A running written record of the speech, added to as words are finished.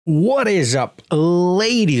What is up,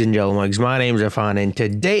 ladies and gentlemen? My name's Irfan, and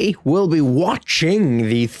today we'll be watching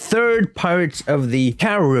the third Pirates of the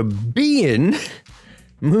Caribbean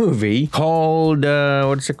movie called,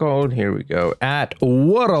 what's it called? Here we go. At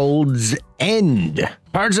World's End.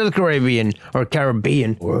 Pirates of the Caribbean, or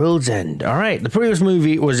Caribbean, World's End. All right, the previous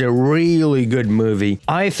movie was a really good movie.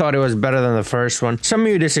 I thought it was better than the first one. Some of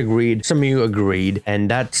you disagreed, some of you agreed,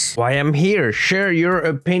 and that's why I'm here. Share your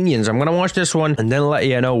opinions. I'm gonna watch this one and then let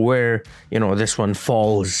you know where, this one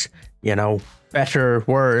falls. Better,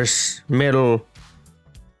 worse, middle.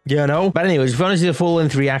 But anyways, if you want to see the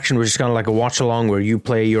full-length reaction, which is kind of like a watch-along where you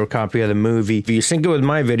play your copy of the movie, if you sync it with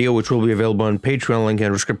my video, which will be available on Patreon, link in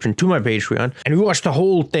the description to my Patreon, and we watch the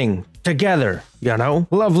whole thing together,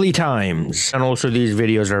 lovely times. And also these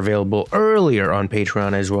videos are available earlier on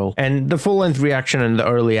Patreon as well. And the full-length reaction and the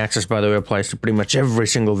early access, by the way, applies to pretty much every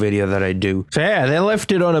single video that I do. So yeah, they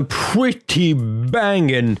left it on a pretty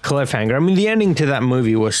banging cliffhanger. I mean, the ending to that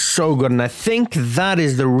movie was so good, and I think that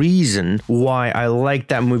is the reason why I like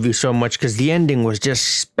that movie so much, because the ending was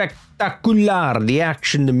just spectacular. The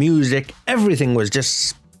action, the music, everything was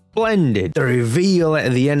just splendid. The reveal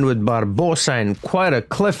at the end with Barbossa, and quite a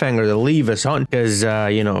cliffhanger to leave us on, because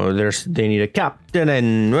they need a captain,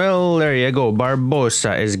 and well, there you go,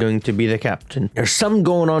 Barbossa is going to be the captain. There's some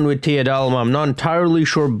going on with Tia Dalma. I'm not entirely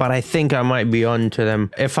sure, but I think I might be on to them.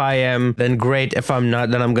 If I am, then great. If I'm not,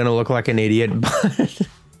 then I'm gonna look like an idiot. But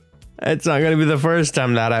it's not gonna be the first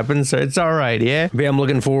time that happens, so it's all right, yeah? But I'm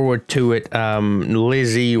looking forward to it.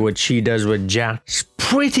 Lizzie, what she does with Jack, it's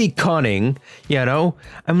pretty cunning,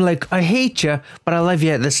 I'm like, I hate you, but I love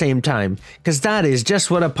you at the same time, because that is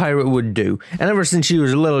just what a pirate would do. And ever since she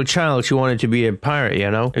was a little child, she wanted to be a pirate,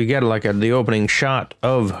 You get like the opening shot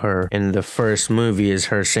of her in the first movie is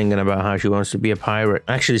her singing about how she wants to be a pirate.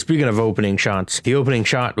 Actually, speaking of opening shots, the opening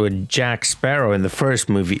shot with Jack Sparrow in the first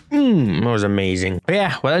movie, that was amazing. But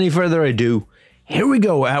yeah, without any further ado, here we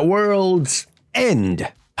go at World's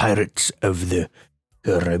End, Pirates of the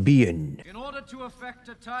Caribbean. In order to effect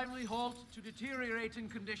a timely halt to deteriorating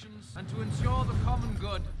conditions and to ensure the common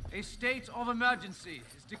good, a state of emergency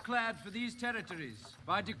is declared for these territories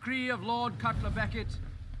by decree of Lord Cutler Beckett,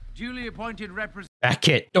 duly appointed representative.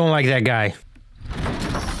 Beckett, don't like that guy.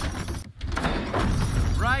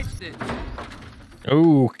 Right then.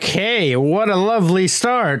 Okay, what a lovely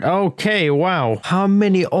start. Okay, wow. How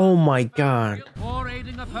many? Oh my god. For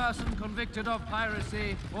aiding a person convicted of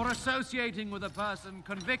piracy or associating with a person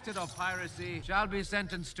convicted of piracy shall be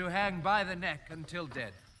sentenced to hang by the neck until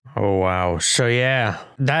dead. Oh wow. So yeah,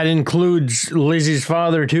 that includes Lizzie's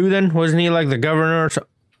father too then? Wasn't he like the governor or so?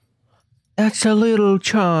 That's a little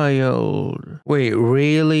child. Wait,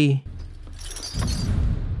 really?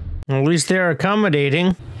 At least they're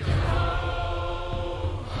accommodating.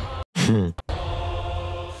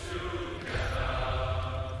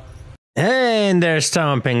 And they're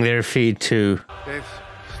stomping their feet too. They've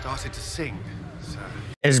started to sing, sir.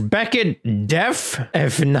 Is Beckett deaf?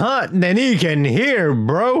 If not, then he can hear,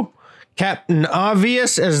 bro. Captain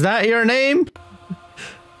Obvious, is that your name?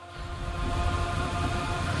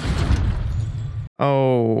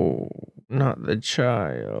 Oh, not the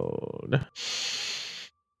child.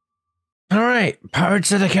 All right,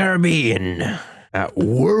 Pirates of the Caribbean. At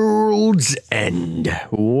World's End.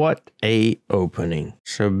 What a opening.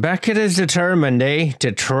 So Beckett is determined,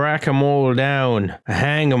 to track them all down.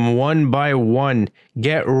 Hang them one by one.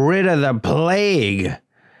 Get rid of the plague.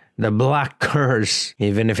 The black curse.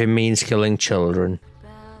 Even if it means killing children.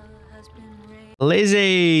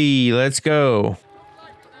 Lizzie, let's go.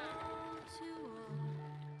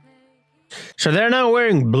 So they're not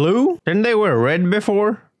wearing blue? Didn't they wear red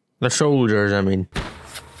before? The soldiers, I mean.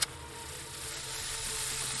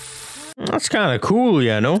 That's kind of cool,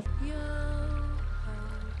 Yo-ho,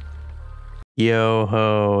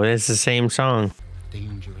 it's the same song.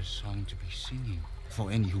 Dangerous song to be singing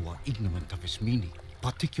for any who are ignorant of its meaning,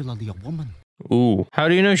 particularly a woman. Ooh, how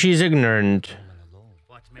do you know she's ignorant?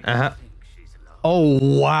 Oh,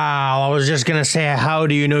 wow, I was just gonna say, how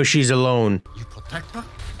do you know she's alone? You protect her?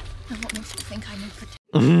 And what makes you think I may protect?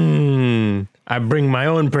 I bring my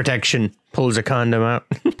own protection. Pulls a condom out.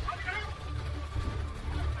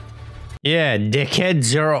 Yeah,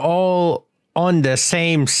 dickheads are all on the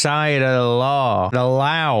same side of the law. The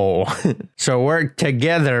law. So work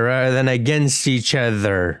together rather than against each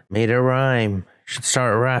other. Made a rhyme. Should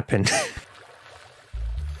start rapping.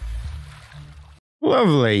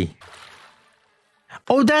 Lovely.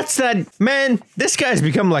 Oh, that's that. Man, this guy's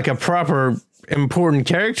become like a proper important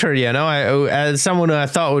character, you know. As someone who I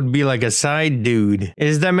thought would be like a side dude,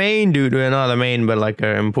 is the main dude, well, not the main, but like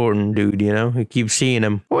an important dude, you know. You keep seeing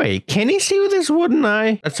him. Wait, can he see with his wooden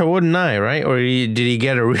eye? That's a wooden eye, right? Or did he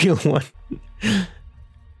get a real one?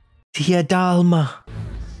 Tia Dalma.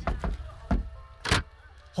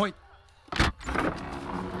 Hoyt.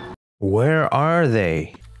 Where are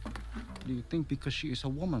they? Do you think because she is a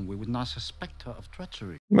woman we would not suspect her of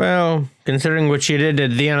treachery? Well, considering what she did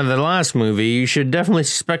at the end of the last movie, you should definitely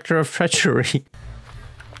suspect her of treachery.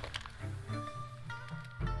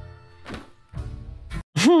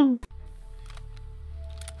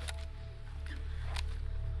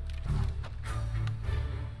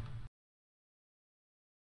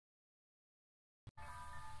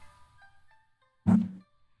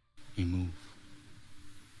 You move.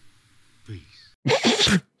 Please.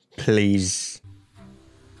 Please.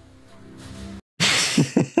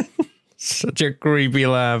 Such a creepy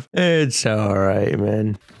laugh. It's alright,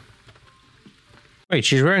 man. Wait,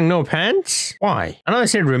 she's wearing no pants? Why? I know I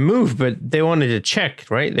said remove, but they wanted to check,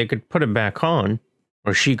 right? They could put it back on.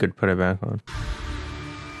 Or she could put it back on.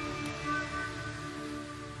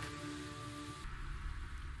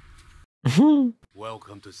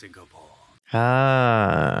 Welcome to Singapore.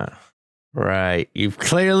 Ah. Right. You've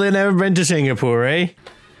clearly never been to Singapore, eh?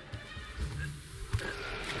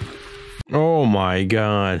 Oh my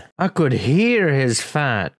god. I could hear his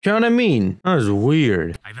fat. Do you know what I mean? That was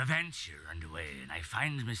weird. I've a venture underway, and I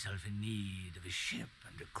find myself in need of a ship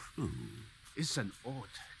and a crew. It's an odd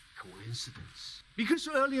coincidence. Because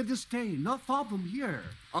earlier this day, not far from here,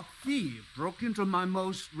 a thief broke into my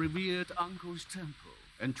most revered uncle's temple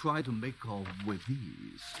and tried to make off with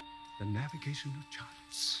these. The navigational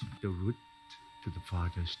charts. The route to the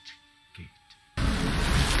farthest gate.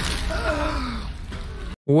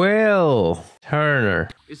 Will Turner.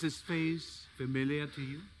 Is his face familiar to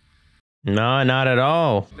you? No, not at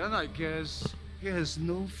all. Then I guess he has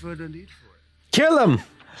no further need for it. Kill him!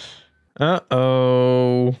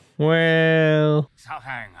 Uh-oh. Well...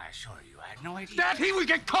 Southang, I assure you, I had no idea. That he will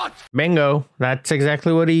get caught! Bingo. That's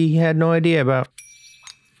exactly what he had no idea about.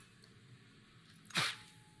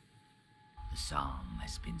 The psalm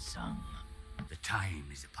has been sung. The time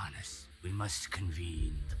is upon us. We must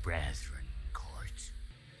convene the brethren court.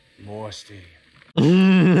 More steam.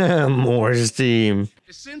 More steam.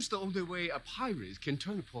 It seems the only way a pirate can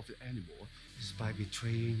turn a profit animal is by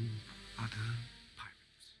betraying other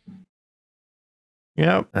pirates.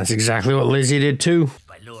 Yep, that's exactly what Lizzie did too.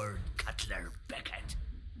 By Lord Cutler Beckett.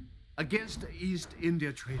 Against the East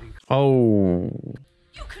India Trading Company. Oh.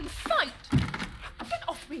 You can fight! Get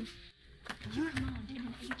off me! You're a man in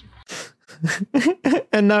an agent.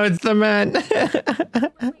 And now it's the man.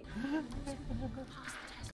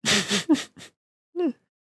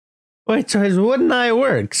 Wait, so his wooden eye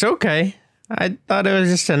works. Okay. I thought it was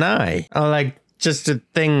just an eye. Oh, like just a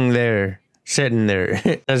thing there, sitting there.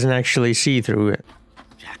 It doesn't actually see through it.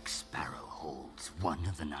 Jack Sparrow holds one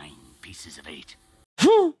of the 9 pieces of 8.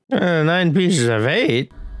 9 pieces of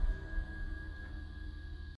 8?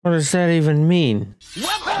 What does that even mean?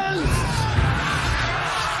 Weapons!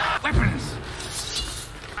 Weapons!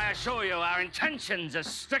 I assure you, our intentions are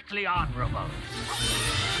strictly honorable.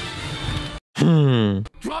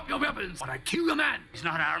 Drop your weapons, or I kill your man. He's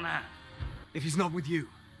not our man. If he's not with you,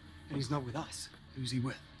 and he's not with us, who's he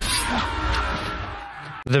with?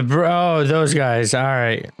 Oh, those guys. All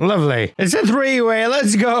right. Lovely. It's a 3-way.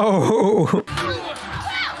 Let's go.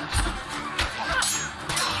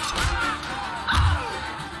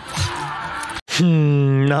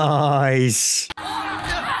 Nice.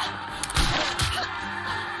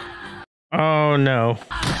 Oh, no.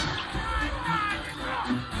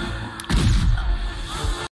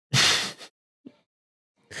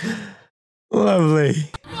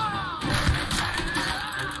 Lovely.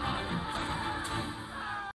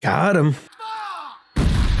 Got him.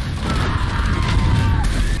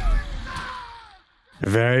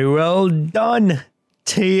 Very well done,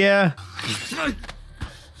 Tia.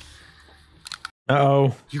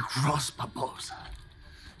 Uh-oh. You crossed Powser.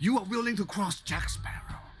 You are willing to cross Jack Sparrow.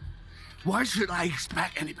 Why should I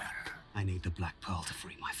expect any better? I need the Black Pearl to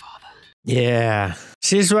free my father. Yeah.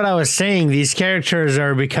 See, this is what I was saying. These characters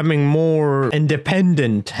are becoming more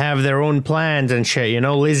independent, have their own plans and shit. You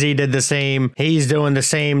know, Lizzie did the same. He's doing the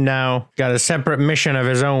same now. Got a separate mission of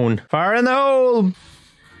his own. Fire in the hole!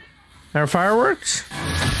 Are fireworks?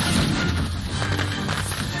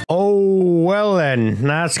 Oh, well then.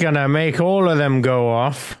 That's gonna make all of them go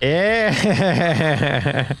off.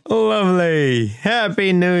 Yeah! Lovely.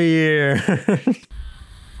 Happy New Year.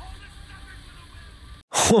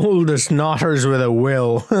 Hold the snotters with a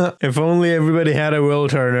will. If only everybody had a will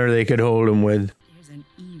turner they could hold him with. There's an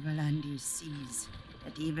evil on these seas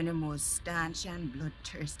that even the most staunch and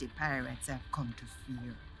bloodthirsty pirates have come to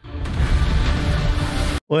fear.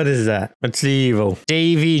 What is that? What's the evil?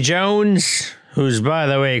 Davy Jones, who's, by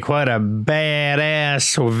the way, quite a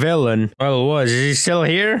badass villain. Well, was. Is he still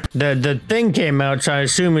here? The thing came out, so I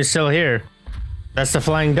assume he's still here. That's the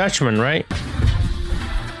Flying Dutchman, right?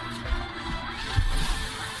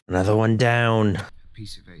 Another one down. A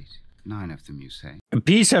piece of 8. 9 of them, you say? A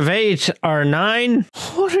piece of 8 or 9?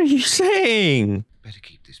 What are you saying? Better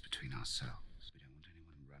keep this between ourselves. We don't want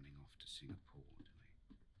anyone running off to Singapore, do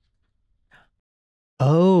we?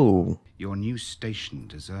 Oh. Your new station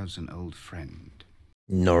deserves an old friend.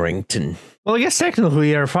 Norrington. Well, I guess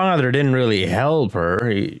technically her father didn't really help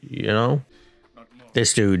her, you know?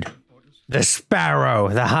 This dude. The Sparrow.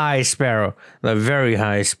 The High Sparrow. The very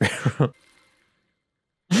High Sparrow.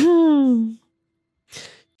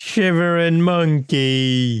 Shivering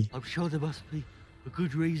monkey. I'm sure there must be a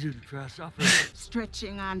good reason for our suffering.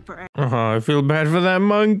 Stretching on forever. Oh, I feel bad for that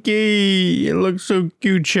monkey. It looks so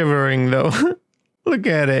cute shivering, though. Look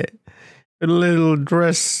at it. The little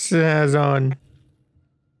dress it has on.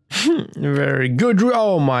 Very good.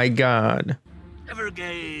 Oh my god. Ever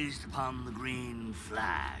gazed upon the green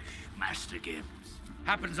flash, Master Gibbs?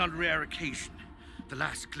 Happens on rare occasion. The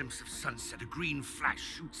last glimpse of sunset, a green flash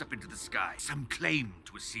shoots up into the sky. Some claim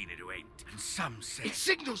to have seen it who ain't, and some say It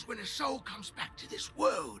signals when a soul comes back to this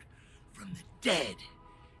world from the dead.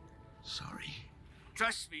 Sorry.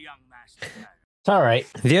 Trust me, young master. It's alright.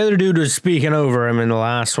 The other dude was speaking over him in the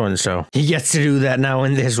last one, so he gets to do that now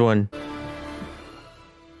in this one.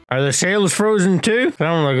 Are the sails frozen too? I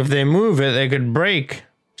don't know, if they move it, they could break.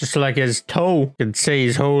 Just like his toe. Could say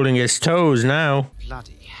he's holding his toes now.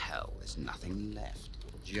 Bloody hell, there's nothing left.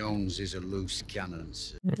 Jones is a loose cannon,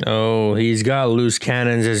 sir. Oh, he's got loose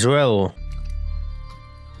cannons as well.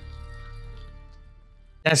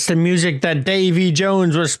 That's the music that Davy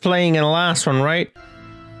Jones was playing in the last one, right?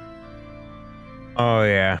 Oh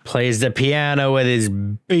yeah. Plays the piano with his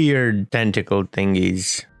beard tentacle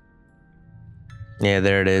thingies. Yeah,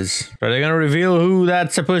 there it is. Are they gonna reveal who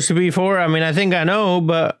that's supposed to be for? I mean, I think I know,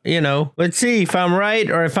 but, you know. Let's see if I'm right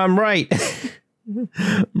or if I'm right.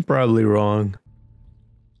 I'm probably wrong.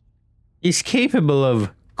 He's capable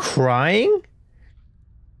of crying?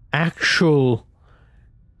 Actual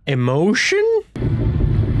emotion?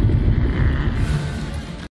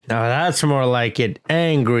 Now that's more like it.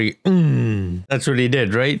 Angry. That's what he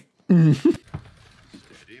did, right?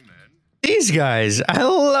 These guys, I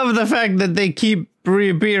love the fact that they keep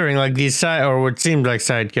reappearing like these side, or what seems like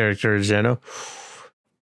side characters, you know?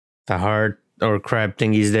 The heart or crab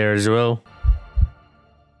thingies there as well.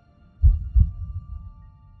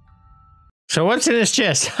 So what's in his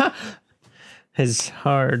chest? His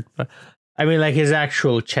heart. I mean, like his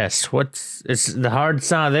actual chest. Is the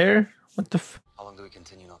heart's not there? What the f? How long do we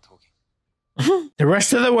continue not talking? The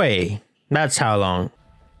rest of the way. That's how long.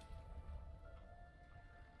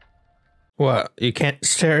 What? You can't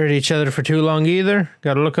stare at each other for too long either?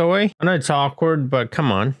 Gotta look away? I know it's awkward, but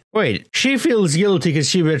come on. Wait, she feels guilty because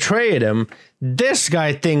she betrayed him. This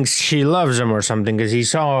guy thinks she loves him or something because he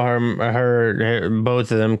saw her,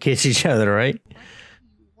 both of them kiss each other, right?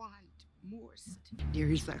 You want most. There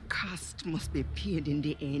is a cost must be paid in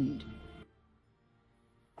the end.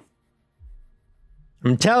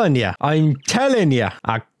 I'm telling you. I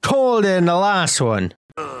called it in the last one.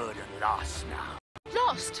 Good and lost now.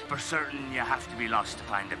 Lost? For certain, you have to be lost to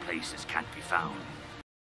find a place that can't be found.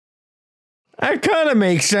 That kind of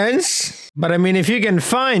makes sense. But I mean, if you can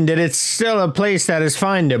find it, it's still a place that is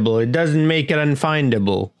findable. It doesn't make it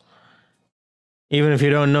unfindable. Even if you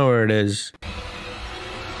don't know where it is.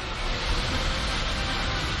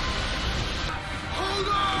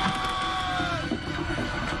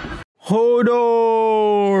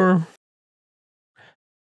 Hodor!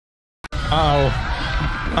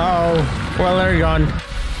 Oh, well, they're gone.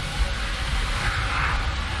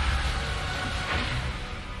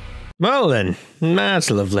 Well then, that's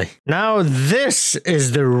lovely. Now this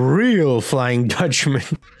is the real Flying Dutchman.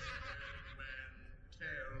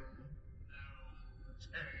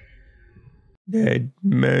 Dead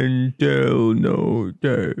men tell no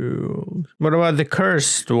tales. What about the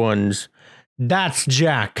cursed ones? That's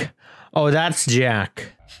Jack. Oh, that's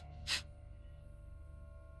Jack.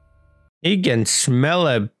 He can smell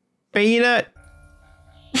a peanut.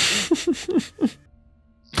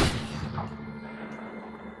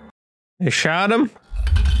 They shot him?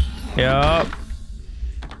 Yup.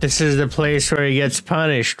 This is the place where he gets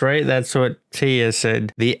punished, right? That's what Tia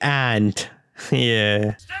said. The ant.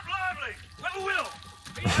 Yeah. Step lively! With a will!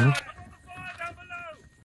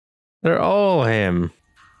 They're all him.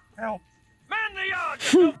 Help! Man the yard!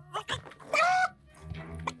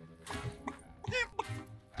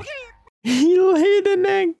 He'll hit an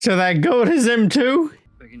egg. So that goat is him too?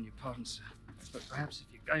 Begging your pardon, sir, but perhaps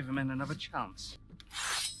if you gave him another chance.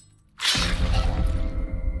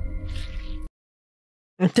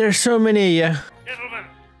 There's so many of you. Gentlemen,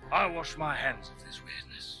 I'll wash my hands of this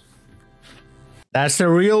weirdness. That's the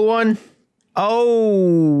real one?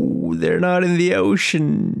 Oh, they're not in the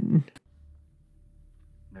ocean.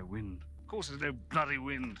 No wind. Of course there's no bloody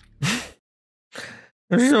wind.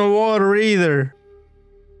 There's no water either.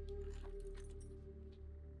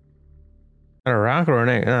 Is that a rock or an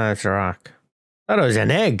egg? No, that's a rock. I thought it was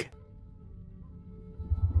an egg.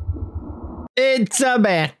 It's a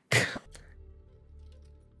back.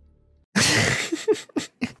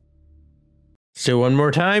 So one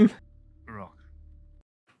more time. Rock.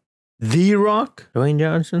 The Rock? Dwayne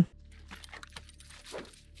Johnson?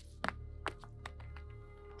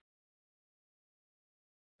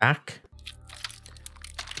 Back.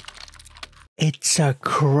 It's a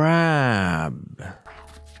crab.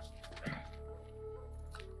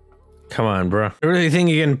 Come on, bro. You really think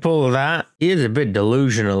you can pull that? He is a bit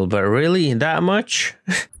delusional, but really? That much?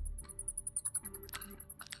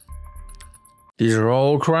 These are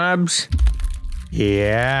all crabs?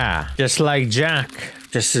 Yeah. Just like Jack.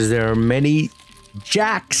 Just as there are many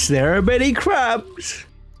Jacks, there are many crabs.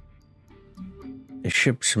 The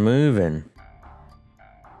ship's moving.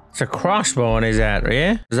 It's a crossbow on his hat,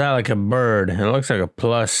 yeah? Is that like a bird? It looks like a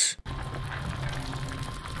plus.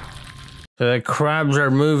 So the crabs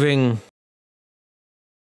are moving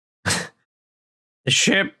the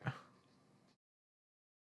ship.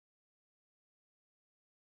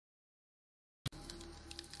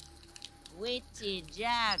 Witty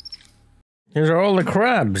Jack. These are all the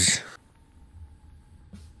crabs.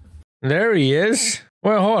 There he is.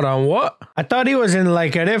 Wait, hold on, what? I thought he was in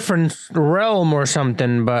like a different realm or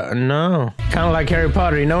something, but no. Kind of like Harry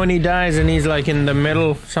Potter, you know when he dies and he's like in the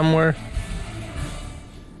middle somewhere?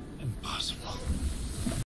 Impossible.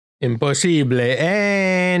 Impossible.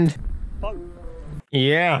 And...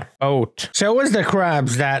 yeah, boat. So it was the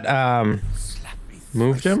crabs that,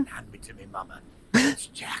 moved him? Hand me to me, mama. It's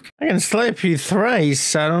Jack. I can slap you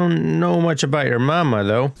thrice. I don't know much about your mama,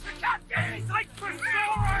 though.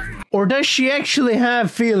 Or does she actually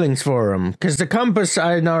have feelings for him? Because the compass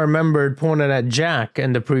I now remembered pointed at Jack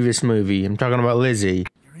in the previous movie. I'm talking about Lizzie.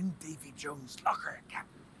 You're in Davy Jones' locker,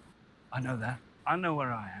 Captain. I know that. I know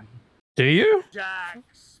where I am. Do you? Jack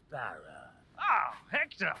Sparrow. Oh,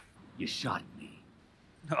 Hector! You shot me.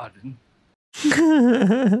 No, I didn't.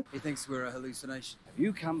 He thinks we're a hallucination. Have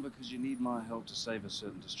you come because you need my help to save a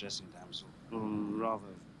certain distressing damsel? Or rather,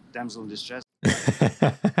 damsel in distress?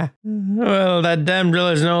 Well, that damsel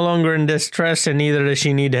is no longer in distress, and neither does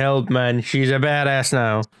she need help, man. She's a badass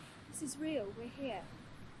now. This is real. We're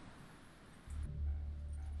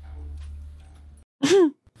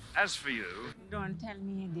here. As for you... Don't tell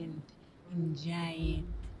me you didn't enjoy it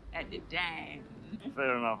at the time.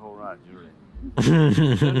 Fair enough, all right, you're in.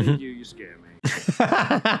 Don't need you, you scare me.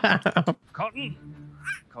 Cotton?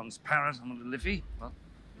 Cotton's parrot, I'm on the Liffey. Well,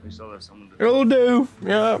 at least I'll have someone to... It'll do,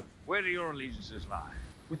 yeah. Where do your allegiances lie?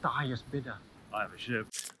 With the highest bidder. I have a ship.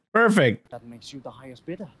 Perfect. That makes you the highest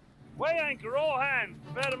bidder. Weigh anchor, all hands.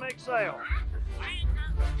 Prepare to make sail.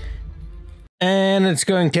 And it's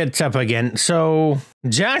going tits up again. So,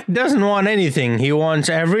 Jack doesn't want anything. He wants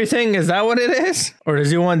everything. Is that what it is? Or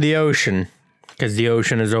does he want the ocean? Because the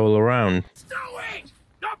ocean is all around. Do it!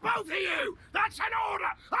 Not both of you! That's an order!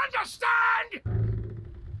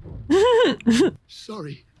 Understand?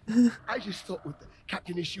 Sorry. I just thought with the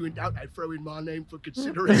captain issuing out, I'd throw in my name for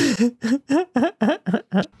consideration.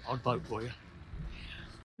 I'll vote for you.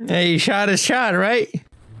 Hey, shot is shot, right?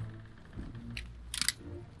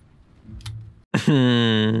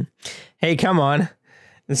 Hey, come on.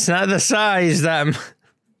 It's not the size that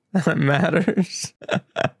matters.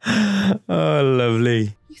 Oh,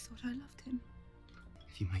 lovely. You thought I loved him.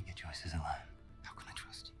 If you make your choices alone, how can I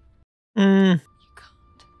trust You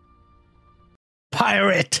can't.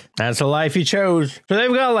 Pirate. That's the life he chose. So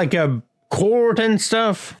they've got like a court and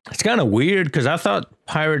stuff. It's kind of weird because I thought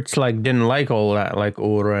pirates like didn't like all that, like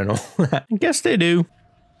order and all that. I guess they do.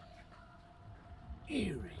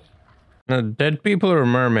 Eerie. No, dead people or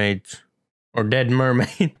mermaids? Or dead mermaid?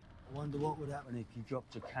 I wonder what would happen if you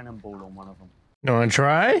dropped a cannonball on one of them. You wanna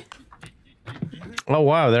try? Oh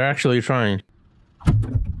wow, they're actually trying.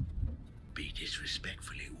 Be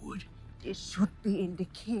disrespectfully would. It should be in the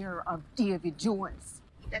care of Davy Jones.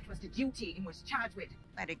 That was the duty he was charged with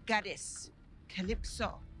by the goddess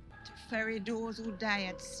Calypso, to ferry those who die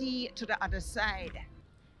at sea to the other side.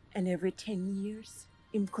 And every 10 years,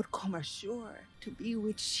 him could come ashore to be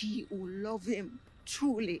with she who love him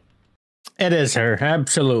truly. It is her,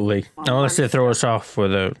 absolutely. Unless they throw us off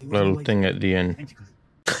with a little thing at the end.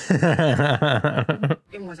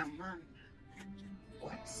 Him was a man.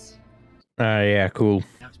 Boys. Yeah, cool.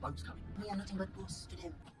 We are nothing but boss to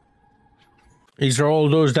them. These are all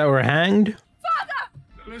those that were hanged? Father!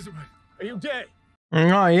 Elizabeth, are you dead?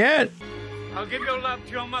 Not yet. I'll give your love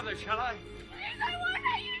to your mother, shall I?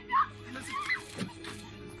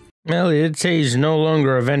 Well, he did say he's no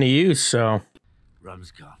longer of any use, so.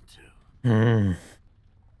 Rum's gone too.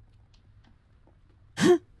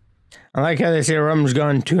 I like how they say Rum's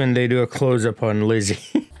gone too and they do a close-up on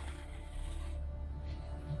Lizzie.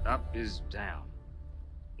 Up is down.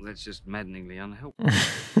 That's just maddeningly unhelpful.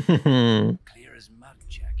 Clear as mud,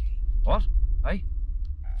 Jackie. What? Hey?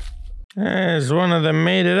 As one of them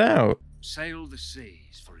made it out. Sail the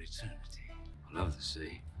seas for eternity. I love the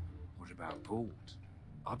sea. What about port?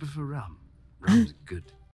 I prefer rum. Rum's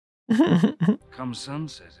good. Come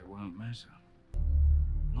sunset, it won't matter.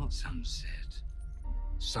 Not sunset.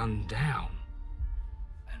 Sundown.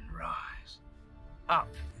 And rise. Up.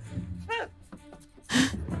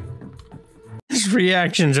 His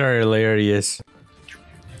reactions are hilarious.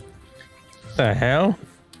 The hell?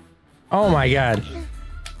 Oh my god.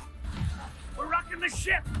 We're rocking the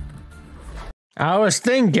ship! I was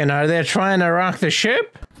thinking, are they trying to rock the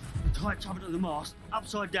ship? Tie it to the mast,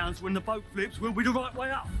 upside down, so when the boat flips, we'll be the right way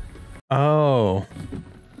up. Oh.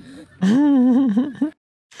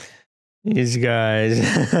 These guys.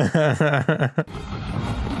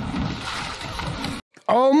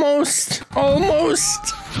 Almost.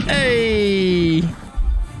 Almost. Hey.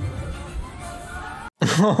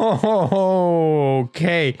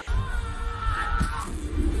 Okay.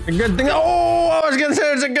 A good thing. Oh, I was gonna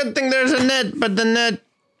say it's a good thing there's a net, but the net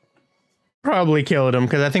probably killed him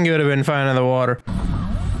because I think it would have been fine in the water.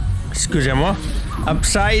 Excusez-moi.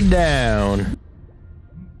 Upside down.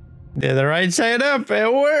 They're the right side up.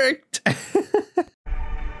 It worked.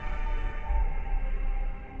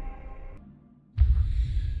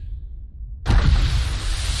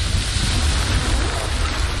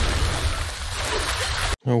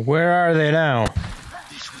 Where are they now?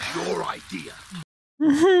 This was your idea.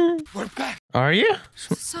 We're back. Are you?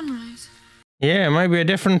 Sunrise. Yeah, it might be a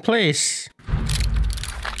different place.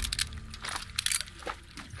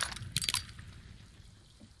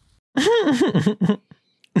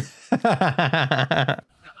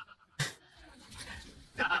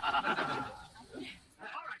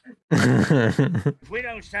 If we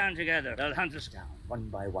don't stand together, they'll hunt us down one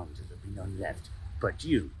by one till there'll be none left. But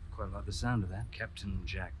you. Quite like the sound of that. Captain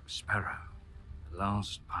Jack Sparrow. The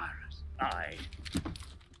last pirate. Aye.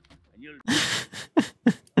 And you'll...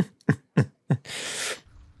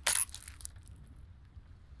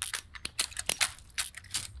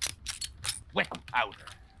 Wet powder.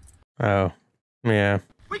 Oh, yeah.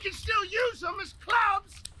 We can still use them as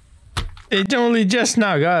clubs. It only just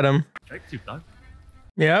now got him. Effective, though.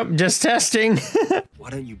 Yep, just testing. Why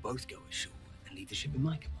don't you both go ashore and leave the ship in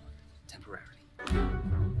my command, temporarily?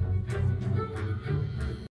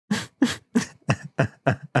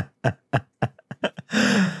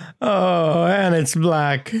 Oh, and it's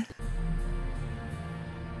black.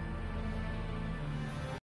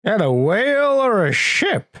 Got a whale or a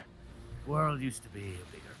ship? The world used to be a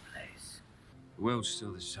bigger place. The world's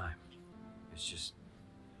still the same. It's just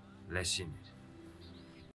less in it.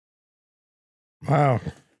 Wow.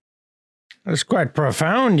 That's quite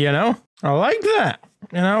profound, you know? I like that.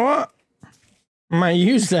 You know what? I might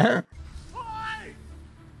use that. Hey!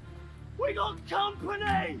 We got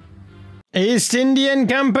company! East Indian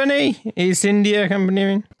Company? East India Company, I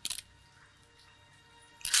mean?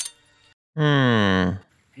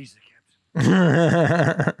 He's the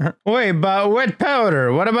captain. Wait, but wet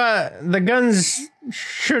powder. What about the guns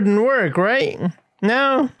shouldn't work, right?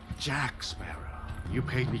 No? Jack Sparrow, you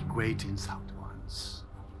paid me great insult once.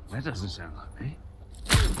 That doesn't sound like me.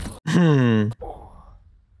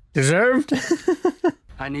 Deserved?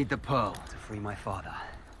 I need the pearl to free my father.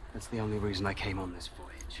 That's the only reason I came on this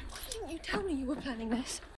voyage. Didn't you tell me you were planning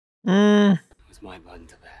this? It was my burden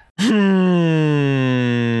to bear.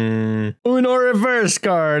 Uno reverse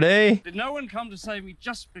card, eh? Did no one come to save me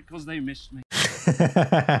just because they missed me?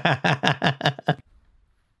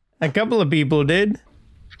 A couple of people did.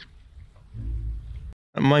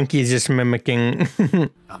 A monkey's just mimicking.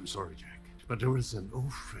 I'm sorry, Jack, but there is an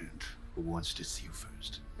old friend who wants to see you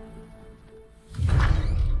first.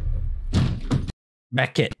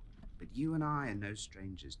 Beckett. But you and I are no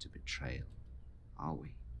strangers to betrayal, are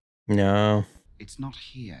we? No. It's not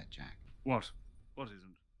here, Jack. What? What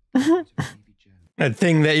isn't? That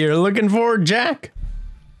thing that you're looking for, Jack?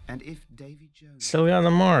 And if Davy Jones... Still on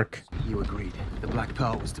the mark. You agreed. The Black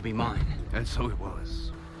Pearl was to be mine. And so it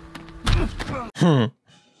was.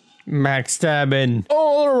 Backstabbing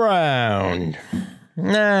all around.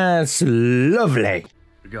 That's lovely.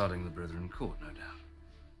 Regarding the Brethren Court, no doubt.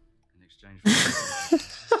 In exchange for...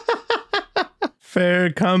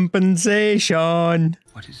 Fair compensation.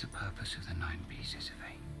 What is the purpose of the 9 pieces of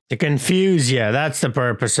 8? To confuse you, that's the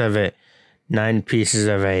purpose of it. 9 pieces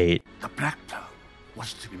of 8. The Black Pearl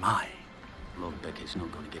was to be mine. Lord Beckett's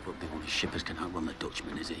not going to give up. The only shippers can outrun the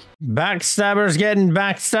Dutchman, is he? Backstabber's getting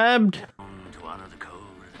backstabbed? To honor the code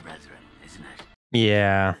of the Brethren, isn't it?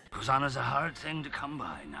 Yeah. Because honor's a hard thing to come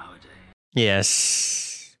by nowadays.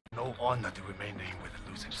 Yes. No honor to remaining with the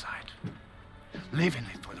losing side. Leaving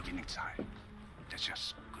it for the winning side. That's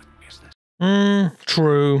just good business.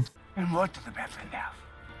 True. And what do the Brethren have?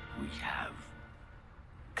 We have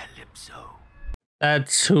Calypso.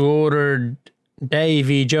 That's who ordered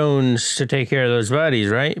Davy Jones to take care of those bodies,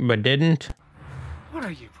 right? But didn't? What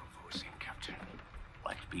are you proposing, Captain?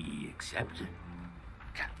 What be accepted?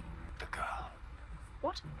 Captain, the girl.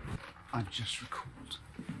 What? I've just recalled.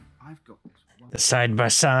 I've got this one. The side by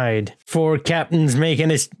side. 4 captains making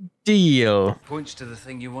this deal. Points to the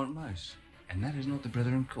thing you want most. And that is not the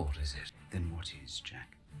Brethren Court, is it? Then what is,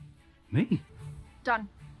 Jack? Me? Done.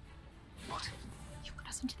 What? You got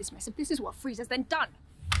us into this mess. If this is what frees us, then done.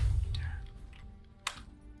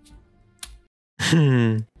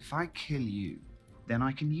 If I kill you, then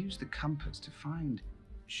I can use the compass to find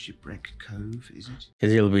Shipwreck Cove, is it?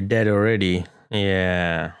 Because he'll be dead already.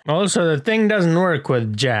 Yeah. Also, the thing doesn't work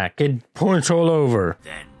with Jack. It points all over.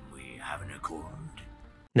 Then we have an accord.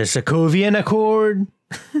 The Sokovian Accord?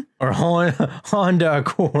 Or Honda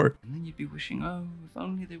Accord? And then you'd be wishing, oh, if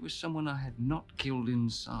only there was someone I had not killed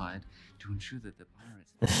inside to ensure that the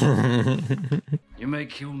pirates... You may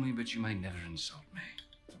kill me, but you may never insult me.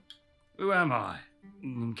 Who am I?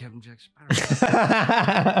 Captain Jack Sparrow.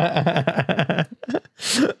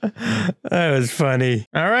 That was funny.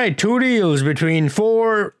 All right, 2 deals between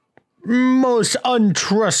 4 most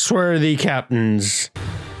untrustworthy captains.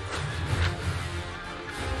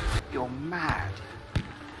 You're mad.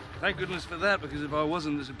 Thank goodness for that, because if I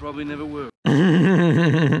wasn't, this would probably never work.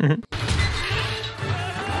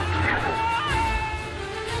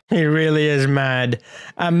 He really is mad.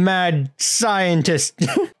 A mad scientist.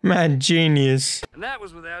 Mad genius. And that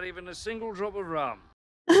was without even a single drop of rum.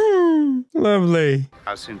 Lovely.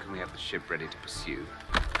 How soon can we have the ship ready to pursue?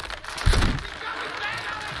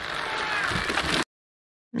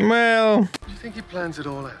 Well... Do you think he plans it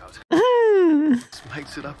all out? Just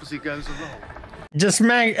makes it up as he goes along. Just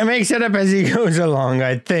makes it up as he goes along,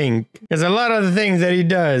 I think. Because a lot of the things that he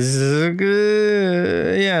does,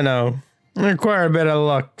 you know, require a bit of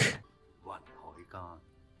luck.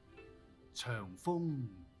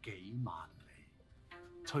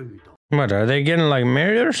 What, are they getting like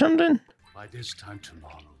married or something? By this time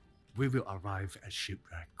tomorrow, we will arrive at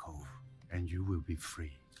Shipwreck Cove, and you will be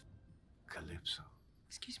free. Calypso.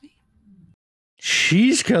 Excuse me?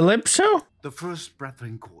 She's Calypso? The first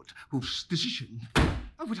Brethren Court, whose decision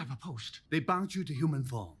I would have opposed. They bound you to human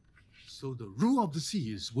form. So the rule of the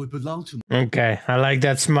seas will belong to me. Okay, I like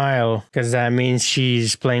that smile, because that means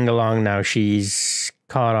she's playing along now. She's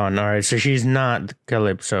caught on. Alright, so she's not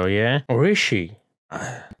Calypso, yeah? Or is she?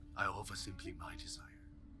 I offer simply my desire.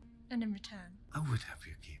 And in return? I would have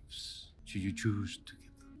your gifts, should you choose to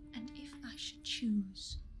give them. And if I should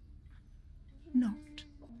choose not?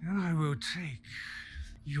 And I will take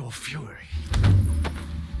your fury.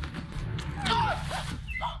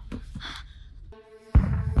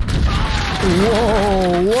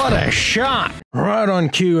 Whoa, what a shot! Right on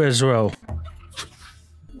cue as well.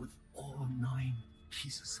 With all 9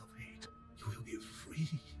 pieces of 8, you will be free.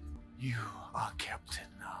 You are captain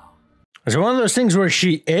now. Is it one of those things where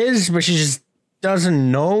she is, but she just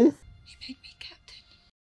doesn't know? You made me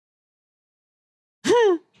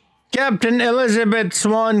captain. Captain Elizabeth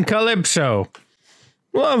Swan Calypso.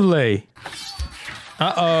 Lovely.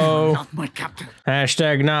 Uh-oh. Not my captain.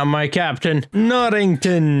 Hashtag not my captain.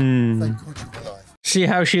 Norrington. Thank God you're alive. See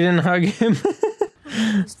how she didn't hug him?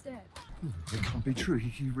 He's dead. It can't be true.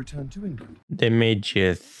 He returned to England. They made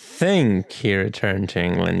you think he returned to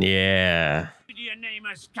England, yeah. Your name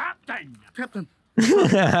is Captain. Captain.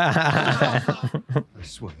 I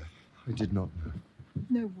swear, I did not know.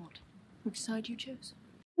 Know what? Which side you chose?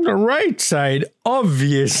 The right side,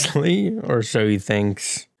 obviously. Or so he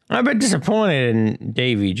thinks. I'm a bit disappointed in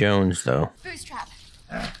Davy Jones, though. Bootstrap.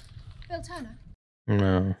 Bill Turner.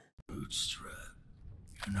 No. Bootstrap.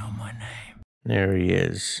 You know my name. There he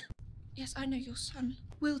is. Yes, I know your son,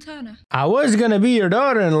 Will Turner. I was gonna be your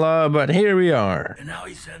daughter-in-law, but here we are. And now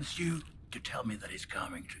he sends you to tell me that he's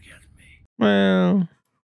coming to get me. Well,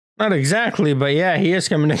 not exactly, but yeah, he is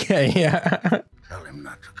coming to get you. Tell him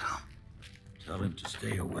not to come. Tell him to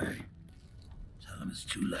stay away. Tell him it's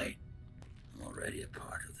too late. I'm already a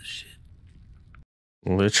part of the shit.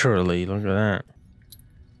 Literally, look at that.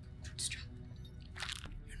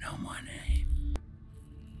 You know my name.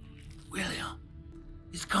 William.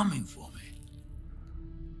 He's coming for me.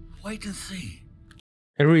 Wait and see.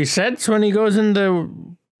 It resets when he goes in the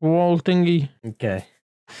wall thingy. Okay.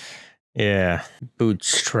 Yeah.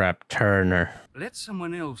 Bootstrap Turner. Let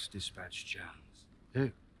someone else dispatch Jones.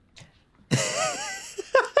 Who?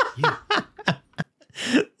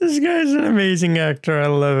 This guy's an amazing actor. I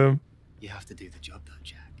love him. You have to do the job though,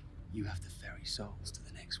 Jack. You have to ferry souls to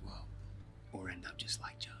the next world. Or end up just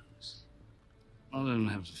like Jones. I don't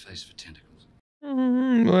have the face for tentacles.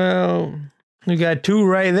 Well, you got two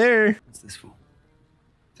right there. What's this for?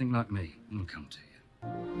 Think like me, and I'll come to you.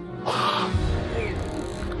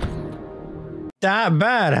 That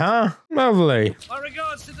bad, huh? Lovely. My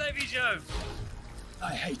regards to Davy Jones.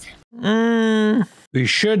 I hate him. We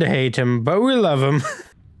should hate him, but we love him.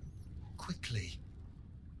 Quickly.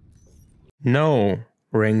 No,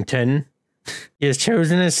 Rington. He has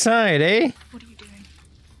chosen his side, eh? What are you doing?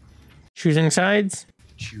 Choosing sides?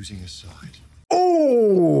 Choosing a side.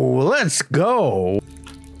 Oh, let's go.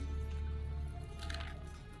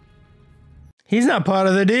 He's not part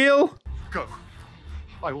of the deal. Go.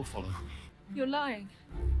 I will follow. You're lying.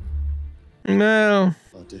 No.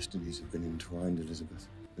 Our destinies have been entwined, Elizabeth,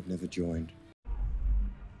 but never joined.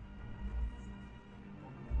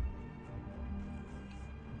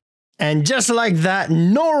 And just like that,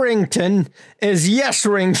 Norrington is yes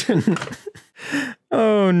Rington.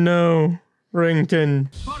 Oh no, Rington.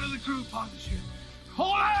 Part of the crew partnership.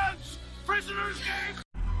 All hands! Prisoners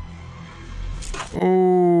gang!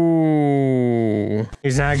 Ooh.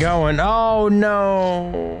 He's not going. Oh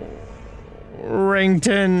no.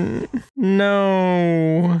 Rington.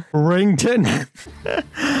 No. Rington.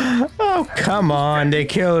 Oh, come on. They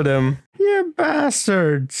killed him. You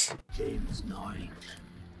bastards. James Norrington,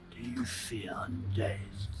 do you fear undead?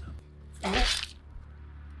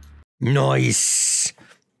 Nice.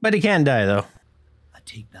 But he can't die, though. I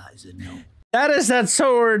take that as a no. That is that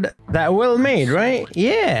sword that Will made, right?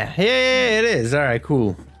 Yeah. Yeah, it is. All right,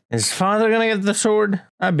 cool. Is his father gonna get the sword?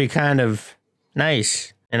 That'd be kind of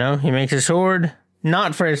nice. You know, he makes a sword,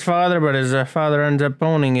 not for his father, but his father ends up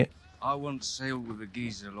owning it. I once sailed with a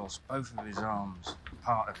geezer, lost both of his arms,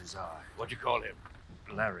 part of his eye. What'd you call him?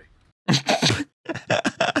 Larry.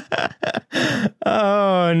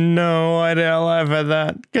 Oh no, why did I laugh at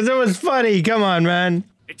that? Because it was funny, come on, man.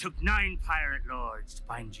 It took 9 pirate lords to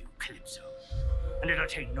bind you, Calypso. And it'll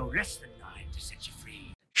take no less than 9 to set you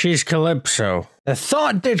free. She's Calypso. The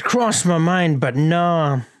thought did cross my mind, but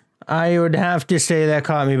no. I would have to say that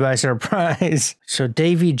caught me by surprise. So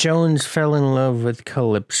Davy Jones fell in love with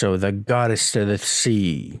Calypso, the goddess of the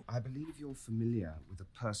sea. I believe you're familiar with a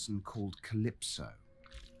person called Calypso.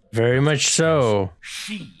 Very much so.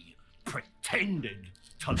 She pretended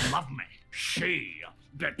to love me. She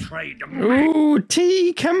betrayed me. Ooh,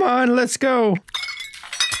 tea, come on, let's go.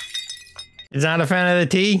 He's not a fan of the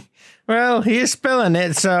tea? Well, he is spilling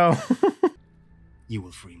it, so. You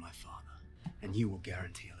will free my father, and you will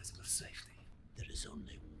guarantee Elizabeth's safety. There is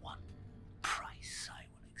only one price I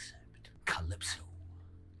will accept. Calypso.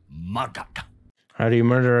 Murdered. How do you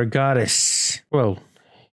murder a goddess? Well,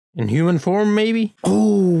 in human form, maybe?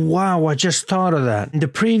 Oh, wow, I just thought of that. In the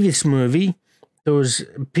previous movie, those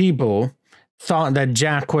people thought that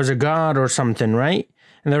Jack was a god or something, right?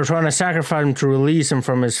 And they were trying to sacrifice him to release him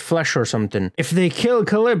from his flesh or something. If they kill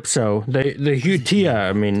Calypso, the Hutia,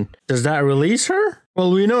 I mean, does that release her?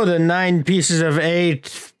 Well, we know the 9 pieces of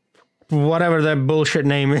 8, whatever that bullshit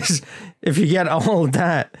name is. If you get all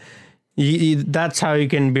that, that's how you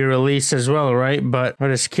can be released as well, right? But what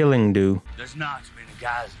does killing do? There's not been a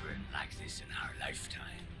gathering like this in our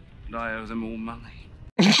lifetime. And I owe them all money.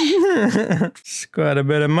 It's quite a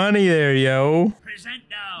bit of money there, yo. Present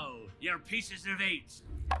now your pieces of 8.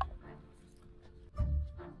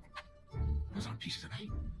 Those aren't pieces of 8.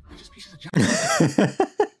 They're just pieces of junk.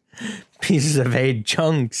 Pieces of 8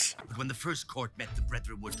 chunks. But when the first court met, the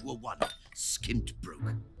brethren were to a 1. Skint broke.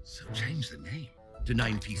 So change the name to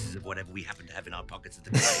 9 pieces of whatever we happen to have in our pockets at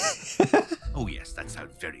the time. Oh yes, that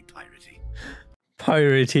sounds very piratey.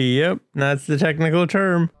 Piratey, yep. That's the technical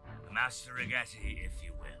term. Master Rigetti, if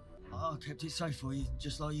you will. I kept it safe for you,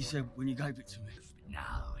 just like you said when you gave it to me.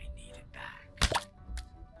 Now I need it back.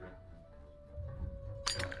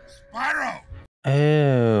 Spyro!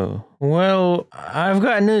 Oh, well, I've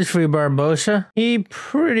got news for you, Barbosa. He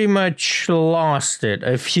pretty much lost it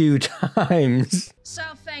a few times.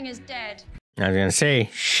 Southang is dead. I was gonna say,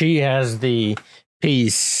 she has the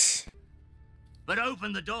piece. But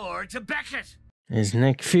open the door to Beckett. Is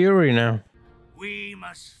Nick Fury now? We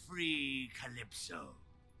must free Calypso.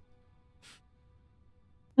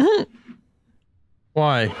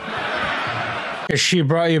 Why? Because she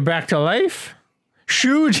brought you back to life?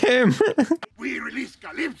 Shoot him! We release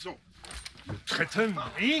Calypso. You threaten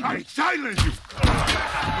me? I silence you.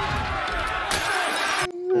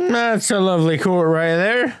 That's a lovely quote right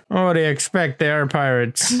there. What do you expect? They are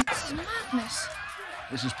pirates. This is madness.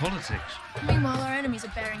 This is politics. Meanwhile, our enemies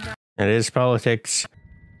are bearing down. It is politics.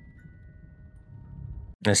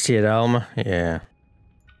 Let's see it, Alma. Yeah.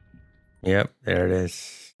 Yep, there it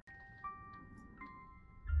is.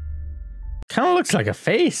 Kind of looks like a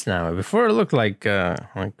face now. Before it looked like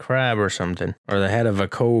crab or something, or the head of a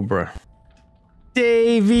cobra.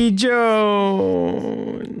 Davy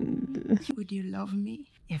Jones. Would you love me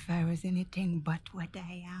if I was anything but what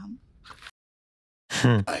I am?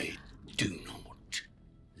 I do not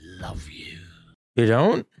love you. You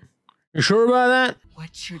don't? You sure about that?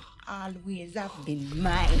 What should always have been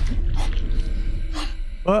mine?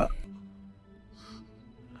 What?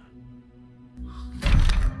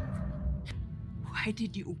 Why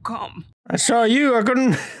did you come? I saw you. I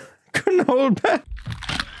couldn't hold back.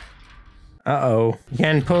 Uh-oh. You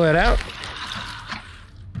can't pull it out?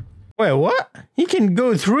 Wait, what? He can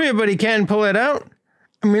go through it, but he can't pull it out?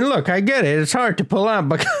 I mean, look, I get it. It's hard to pull out,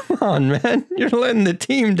 but come on, man. You're letting the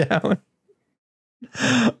team down.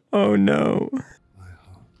 Oh, no. My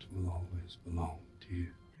heart will always belong to you.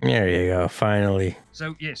 There you go, finally.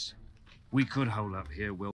 So, yes, we could hold up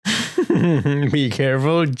here, Will. Be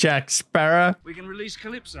careful, Jack Sparrow. We can release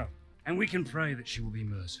Calypso, and we can pray that she will be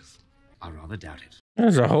merciful. I rather doubt it.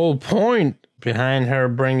 There's a whole point behind her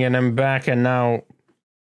bringing him back and now...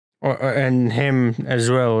 and him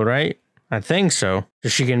as well, right? I think so. So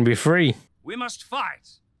she can be free. We must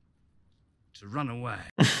fight to run away.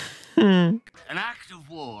 An act of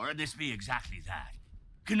war, and this be exactly that,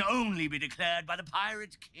 can only be declared by the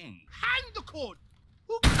Pirate King. Hang the cord.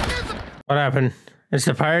 What happened? It's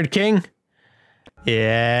the Pirate King?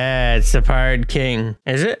 Yeah, it's the Pirate King.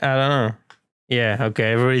 Is it? I don't know. Yeah,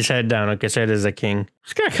 okay, everybody's head down. Okay, so it is a king.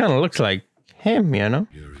 This guy kind of looks like him, you know?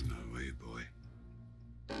 You're in my way, boy.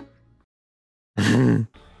 The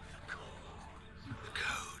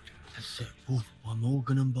code. That's it. Wolf by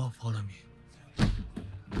Morgan and Bartholomew.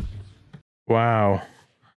 Wow.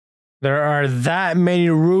 There are that many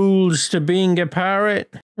rules to being a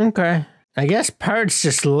pirate? Okay. I guess pirates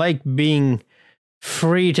just like being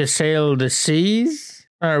free to sail the seas?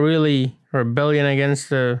 Not really rebellion against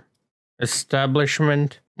the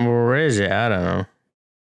establishment? Or is it? I don't know.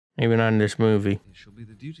 Maybe not in this movie. It shall be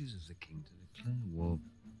the duties of the king to declare war.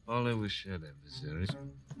 Parley with shared adversaries.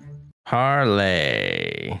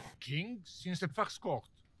 Parley. King since the first court,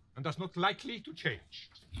 and that's not likely to change.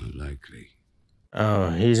 Not likely. Oh,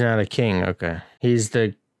 he's not a king. Okay. He's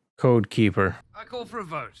the code keeper. I call for a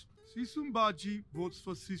vote. Sisumbaji votes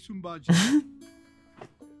for Sisumbaji.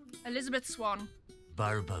 Elizabeth Swan.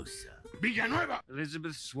 Barbosa. Villanueva.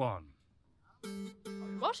 Elizabeth Swan.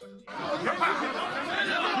 What?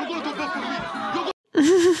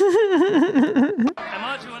 Am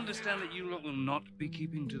I to understand that you lot will not be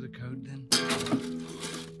keeping to the code then?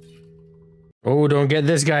 Oh, don't get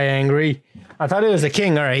this guy angry. I thought he was the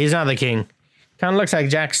king. All right, he's not the king. Kind of looks like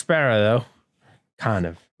Jack Sparrow, though. Kind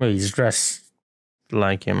of. Well, he's dressed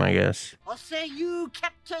like him, I guess. I'll say you,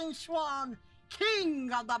 Captain Swan,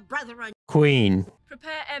 king of the brethren. Queen.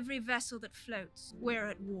 Prepare every vessel that floats. We're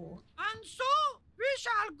at war. And so we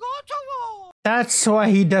shall go to war. That's why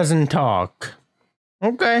he doesn't talk.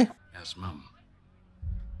 Okay. Yes, Mum.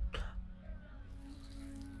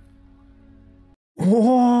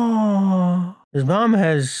 Whoa. His mom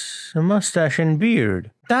has a mustache and beard.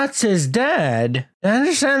 That's his dad. Did I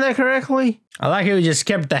understand that correctly? I like how he just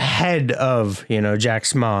kept the head of, you know,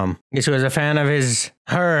 Jack's mom. I guess he was a fan of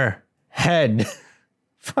her head.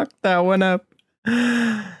 Fuck that one up.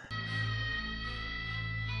 The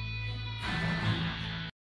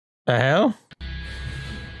hell?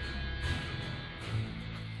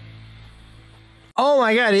 Oh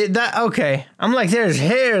my god, okay. I'm like, there's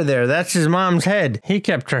hair there. That's his mom's head. He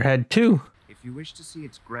kept her head too. If you wish to see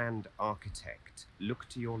its grand architect, look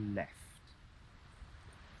to your left.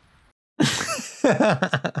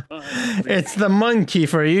 It's the monkey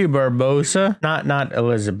for you, Barbosa. Not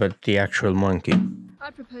Elizabeth, the actual monkey.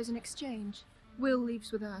 I propose an exchange. Will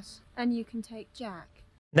leaves with us, and you can take Jack.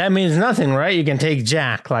 That means nothing, right? You can take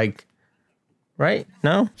Jack, like, right?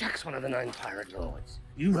 No? Jack's one of the 9 pirate lords.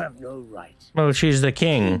 You have no right. Well, she's the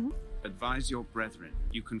king. Advise your brethren.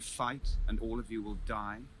 You can fight and all of you will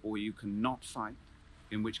die, or you can not fight,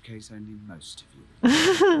 in which case only most of you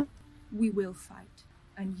will. We will fight,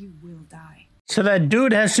 and you will die. So that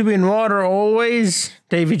dude has to be in water always?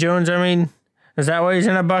 Davy Jones, I mean. Is that why he's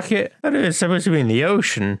in a bucket? I thought he was supposed to be in the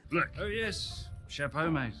ocean. Look. Oh, yes. Chapeau,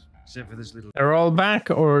 mate. Except for this little... They're all back,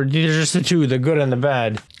 or these are just the two, the good and the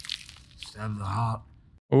bad? Stab the heart.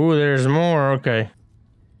 Ooh, there's more, okay.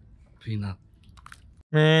 Peanut.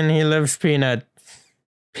 Man, he loves peanut.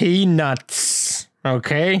 Peanuts.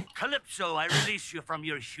 Okay. Calypso, I release you from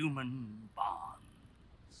your human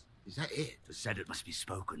bonds. Is that it? The said it must be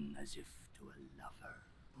spoken as if to a lover.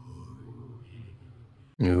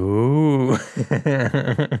 Ooh.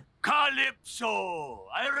 Calypso,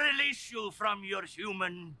 I release you from your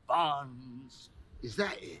human bonds. Is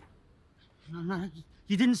that it? No,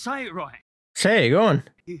 you didn't say it right. Say it, go on.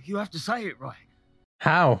 You have to say it right.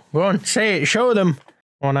 How? Go on, say it, show them.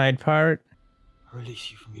 One-eyed pirate. I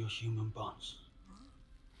release you from your human bonds.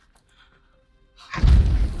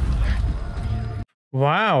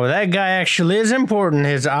 Wow, that guy actually is important.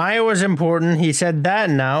 His eye was important. He said that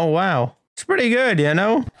now. Wow. It's pretty good, you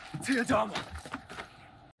know? The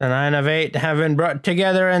 9 of 8 have been brought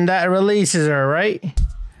together and that releases her, right?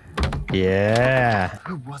 Yeah.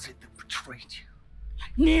 Who was it that betrayed you?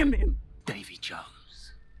 Name him. Davy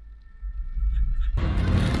Jones.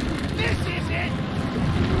 This is it!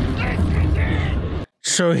 This is it!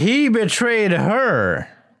 So he betrayed her.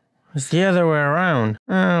 It's the other way around.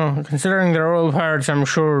 Oh, considering they're all pirates, I'm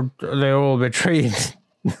sure they all betrayed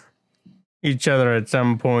each other at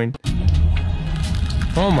some point.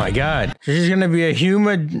 Oh my god. She's gonna be a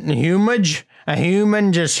humage? A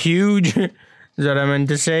human just huge? Is that what I meant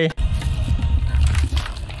to say?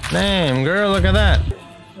 Damn, girl, look at that.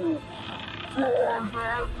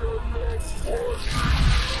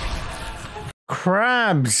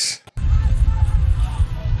 Crabs.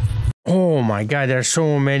 Oh my god, there's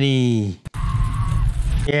so many.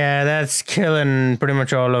 Yeah, that's killing pretty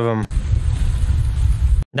much all of them.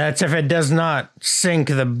 That's if it does not sink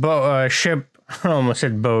the ship. I almost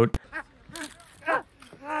said boat.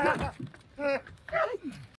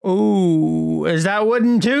 Ooh, is that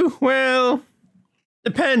wooden too? Well,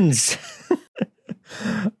 depends.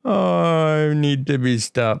 Oh, I need to be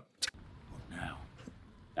stopped. Now,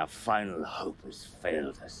 our final hope has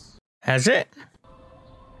failed us. Has it?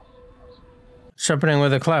 Something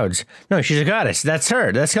with the clouds. No, she's a goddess. That's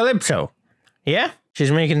her. That's Calypso. Yeah?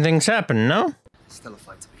 She's making things happen, no? Still a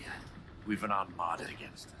fight to be had. We've an armada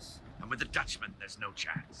against us. And with the Dutchman, there's no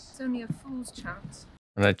chance. It's only a fool's chance.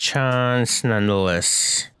 And a chance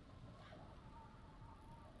nonetheless.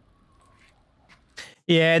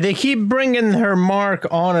 Yeah, they keep bringing her mark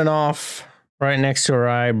on and off right next to her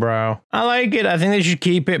eyebrow. I like it. I think they should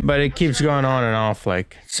keep it, but it keeps going on and off.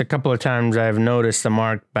 Like, it's a couple of times I've noticed the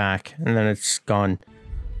mark back, and then it's gone.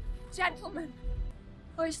 Gentlemen,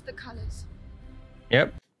 hoist the colors.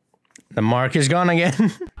 Yep. The mark is gone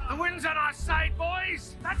again. The wind's on our side,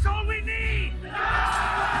 boys. That's all we need.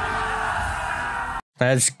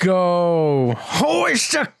 Let's go.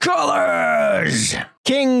 Hoist the colors.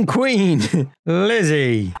 King, Queen,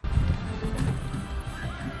 Lizzie.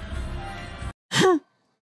 This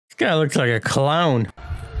guy looks like a clown.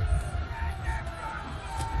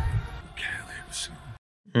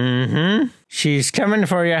 Mm-hmm. She's coming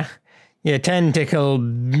for you, you tentacle.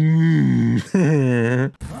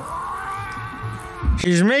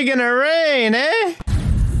 She's making it rain, eh?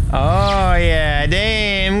 Oh, yeah.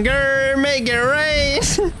 Damn, girl, make it rain.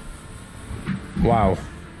 Wow.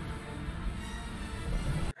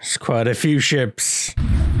 There's quite a few ships.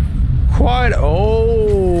 Quite.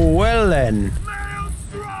 Oh, well then.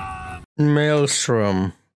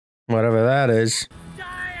 Maelstrom. Whatever that is.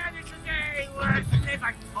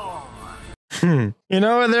 You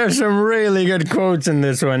know what? There's some really good quotes in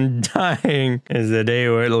this one. Dying is the day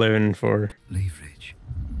we're living for. Leverage.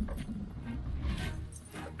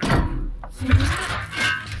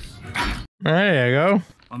 There you go.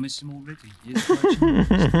 I miss him already. Yeah,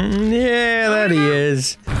 that he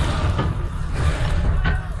is.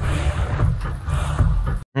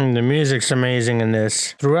 The music's amazing in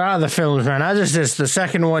this. Throughout the films, man. I just the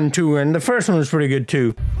second one too, and the first one was pretty good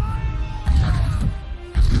too.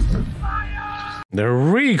 The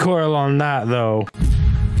recoil on that, though.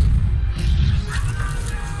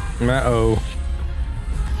 Uh-oh.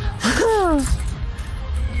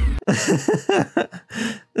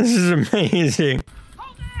 This is amazing.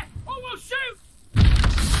 Hold there, or we'll shoot.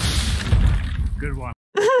 Good one.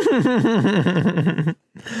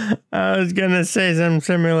 I was gonna say something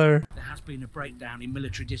similar. There has been a breakdown in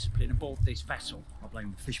military discipline aboard this vessel. I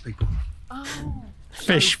blame the fish people. Oh.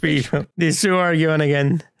 Fish people. These two arguing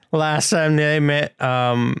again. Last time they met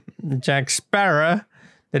Jack Sparrow,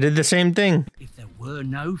 they did the same thing. If there were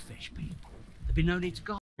no fish people, there'd be no need to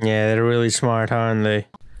guard. Yeah, they're really smart, aren't they?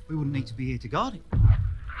 We wouldn't need to be here to guard it.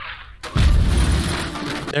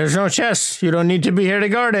 There's no chest. You don't need to be here to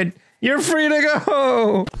guard it. You're free to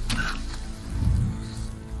go.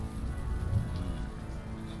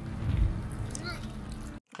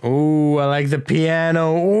 Ooh, I like the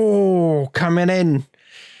piano. Ooh, coming in.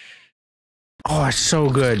 Oh, it's so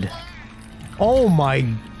good. Oh my.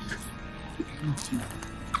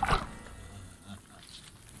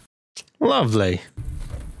 Lovely.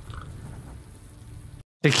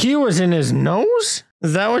 The key was in his nose?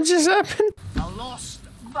 Is that what just happened? A lost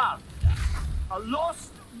bud. A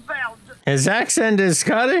lost bud. His accent is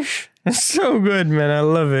Scottish? It's so good, man. I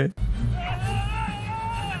love it.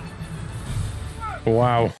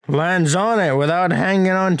 Wow. Lands on it without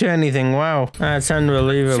hanging on to anything. Wow. That's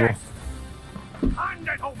unbelievable.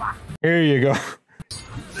 Here you go.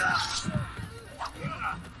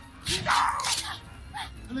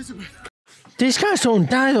 Elizabeth. These guys don't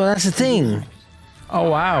die though, that's the thing. Oh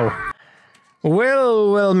wow.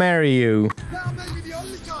 Will marry you.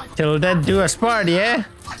 Till death do us part, yeah?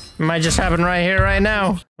 Might just happen right here, right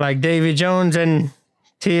now. Like Davy Jones and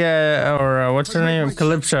Tia, or what's her name?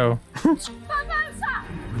 Calypso.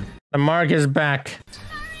 The mark is back.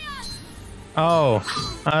 Oh,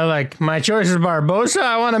 I like, my choice is Barbosa.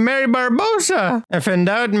 I want to marry Barbosa. If in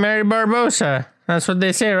doubt, marry Barbosa. That's what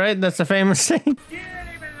they say, right? That's the famous thing.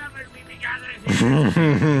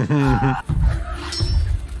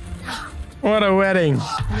 What a wedding.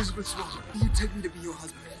 Elizabeth Swan, you take me to be your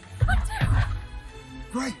husband.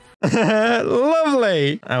 Great.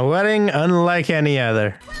 Lovely. A wedding unlike any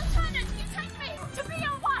other.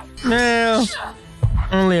 Well,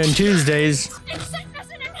 only on Tuesdays.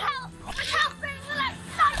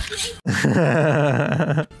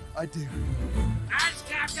 I do. As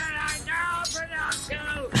captain, I now pronounce you.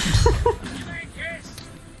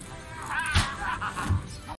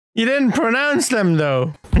 You didn't pronounce them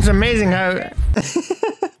though. It's amazing how.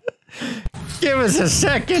 Give us a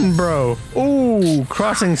second, bro. Ooh,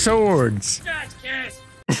 crossing swords.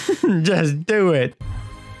 Just do it.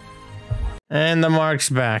 And the mark's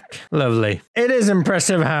back. Lovely. It is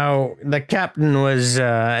impressive how the captain was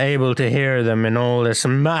able to hear them in all this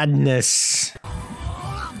madness.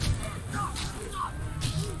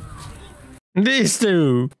 These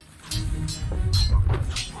two.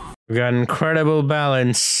 We've got incredible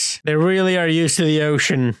balance. They really are used to the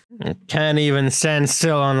ocean. Can't even stand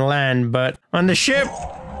still on land, but on the ship,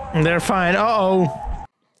 they're fine. Uh-oh.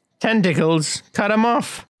 Tentacles. Cut them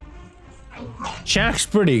off. Jack's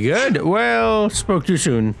pretty good. Well, spoke too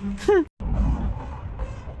soon.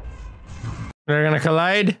 They're gonna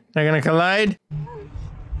collide? They're gonna collide?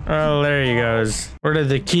 Oh, there he goes. Where did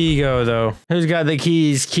the key go, though? Who's got the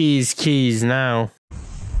keys now?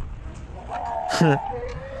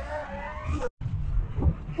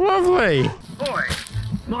 Lovely. Boy,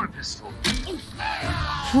 my pistol.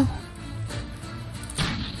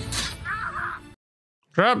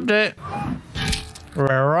 Dropped it.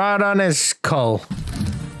 We're right on his skull.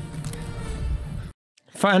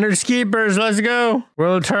 500 keepers, let's go.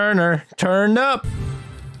 Will Turner turned up.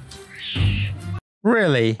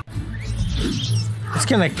 Really? It's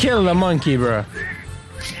gonna kill the monkey, bro.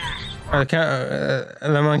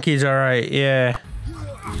 The monkey's alright, yeah.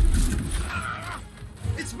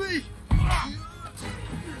 It's me.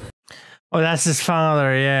 Oh, that's his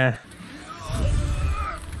father, yeah.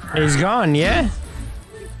 He's gone, yeah?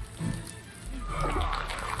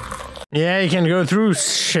 Yeah, he can go through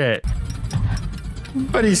shit.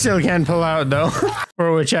 But he still can't pull out, though.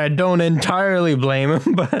 For which I don't entirely blame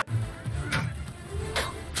him, but...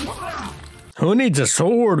 Who needs a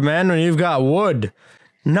sword, man, when you've got wood?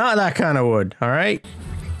 Not that kind of wood, alright?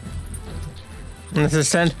 This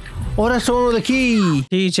is oh, that's the one with the key!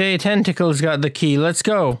 DJ Tentacles got the key, let's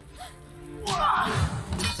go.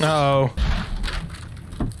 Uh-oh.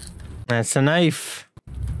 That's a knife.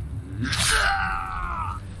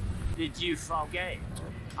 Did you forget?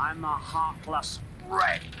 I'm a heartless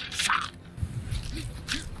wretch.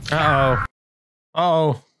 Uh-oh.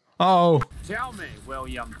 Uh-oh. Uh-oh. Tell me,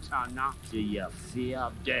 William Turner, do you fear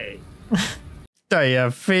death? Do you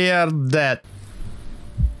fear that?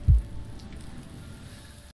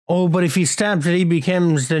 Oh, but if he stabs it, he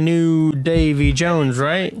becomes the new Davy Jones,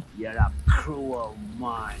 right? You're a cruel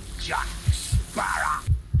man, Jack Sparrow.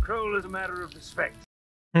 Cruel is a matter of respect.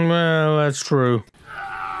 Well, that's true.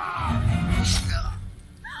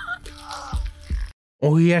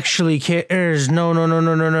 Oh, he actually cares. No.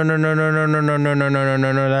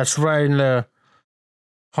 That's right in the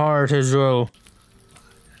heart as well.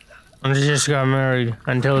 And they just got married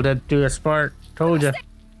until death do us part. Told ya.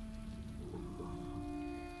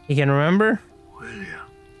 You can remember?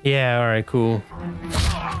 Yeah, alright, cool.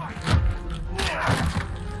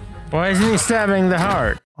 Why isn't he stabbing the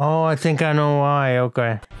heart? Oh, I think I know why.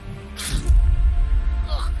 Okay.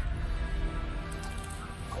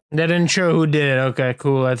 They didn't show who did it. Okay,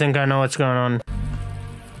 cool. I think I know what's going on.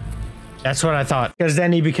 That's what I thought. Because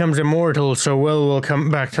then he becomes immortal, so will come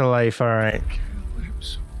back to life. Alright.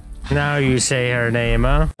 Now you say her name,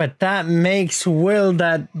 huh? But that makes Will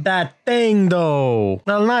that thing, though.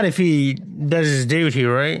 Well, not if he does his duty,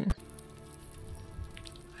 right?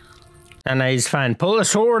 And he's fine. Pull a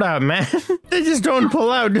sword out, man. They just don't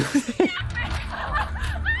pull out, do they?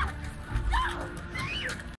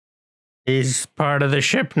 He's part of the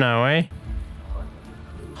ship now, eh?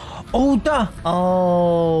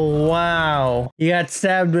 Oh, wow. He got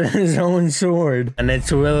stabbed with his own sword. And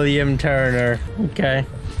it's William Turner. Okay.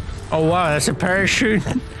 Oh, wow, that's a parachute.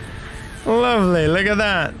 Lovely, look at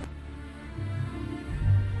that.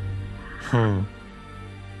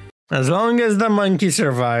 As long as the monkey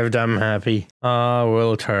survived, I'm happy.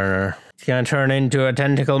 Will Turner. He's gonna turn into a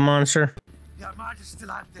tentacle monster. The Armada's still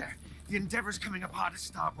out there. The Endeavor's coming up hard to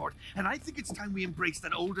starboard, and I think it's time we embrace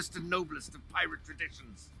that oldest and noblest of pirate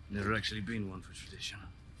traditions. Never actually been one for tradition.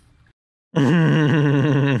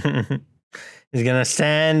 He's gonna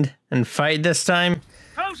stand and fight this time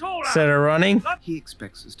instead of running. He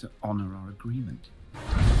expects us to honor our agreement.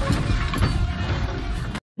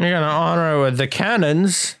 You're gonna honor it with the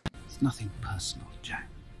cannons. It's nothing personal, Jack.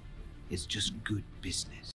 It's just good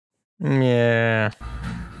business. Yeah.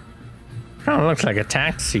 Kind of looks like a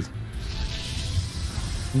taxi.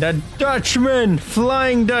 The Dutchman!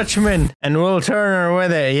 Flying Dutchman! And Will Turner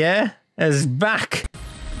with it, yeah? His back.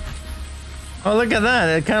 Oh, look at that.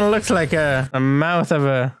 It kind of looks like a mouth of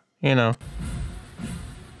a, you know.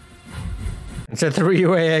 It's a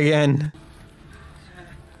three-way again.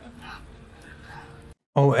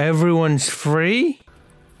 Oh, everyone's free?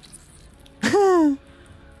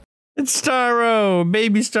 It's Starro!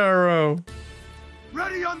 Baby Starro!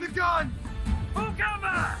 Ready on the gun!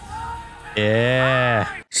 Yeah.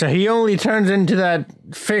 So he only turns into that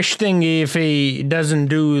fish thingy if he doesn't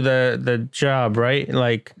do the job, right?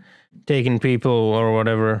 Like taking people or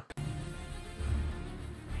whatever.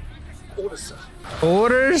 Orders, sir.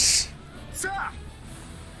 Orders? Sir!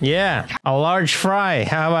 Yeah. A large fry.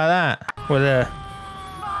 How about that? With a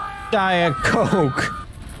Diet Coke.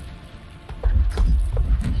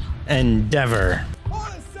 Endeavor.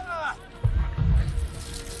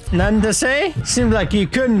 None to say? Seems like you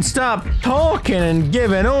couldn't stop talking and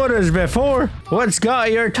giving orders before. What's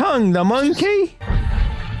got your tongue, the monkey?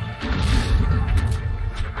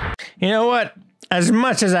 You know what? As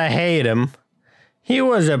much as I hate him, he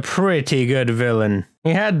was a pretty good villain. He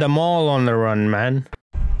had them all on the run, man.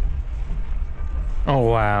 Oh,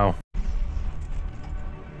 wow.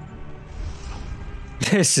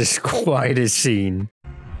 This is quite a scene.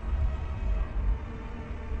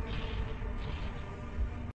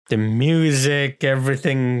 The music,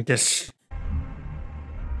 everything just...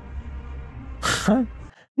 I'm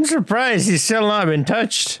surprised he's still not been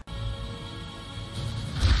touched.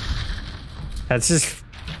 That's his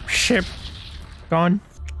ship gone?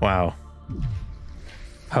 Wow.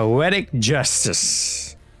 Poetic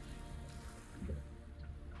justice.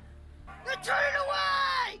 Return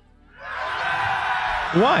away!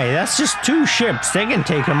 Why? That's just two ships. They can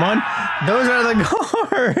take him on. Those are the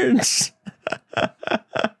guards.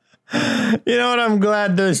 You know what? I'm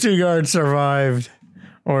glad those two guards survived.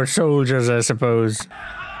 Or soldiers, I suppose.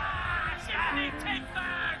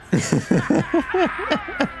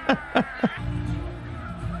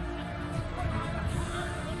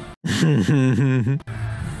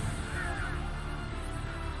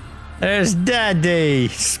 There's Daddy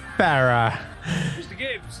Sparrow. Mr.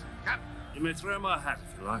 Gibbs, you may throw my hat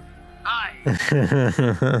if you like. Aye.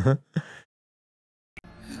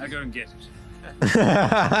 I go and get it.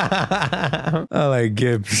 I like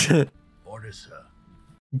Gibbs. Orders, sir.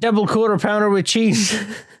 Double quarter pounder with cheese.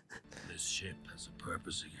 This ship has a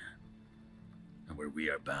purpose again. And where we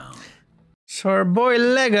are bound. So our boy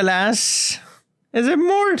Legolas is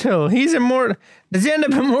immortal. He's immortal. Does he end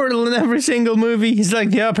up immortal in every single movie? He's like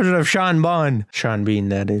the opposite of Sean Bean. Sean Bean,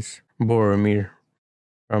 that is. Boromir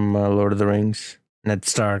from Lord of the Rings. Ned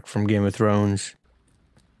Stark from Game of Thrones.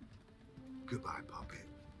 Goodbye, puppet.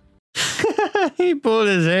 He pulled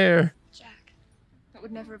his hair. Jack, It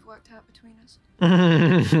would never have worked out between us.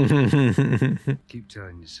 Keep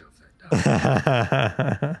telling yourself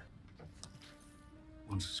that, darling.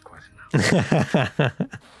 Once is quite enough.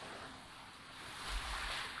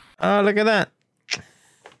 Oh, look at that.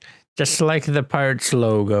 Just like the Pirates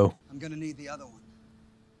logo. I'm gonna need the other one.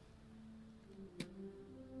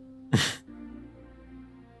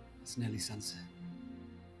 It's nearly sunset.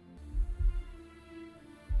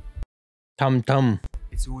 Tum tum.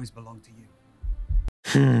 It's always belonged to you.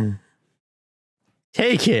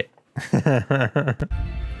 Take it.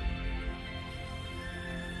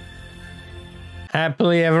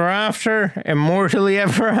 Happily ever after, immortally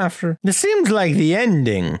ever after. This seems like the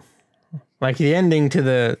ending. Like the ending to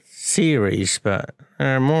the series, but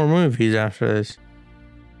there are more movies after this.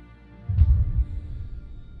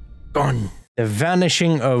 Gone. The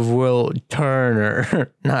Vanishing of Will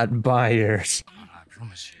Turner, not Byers. I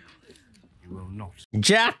promise you, you will not.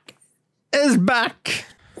 Jack is back.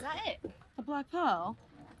 Is that it? A black pearl?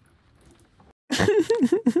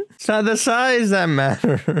 It's not the size that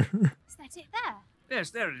matters. Is that it there? Yes,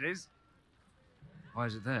 there it is. Why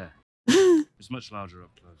is it there? It's much larger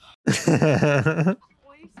up close.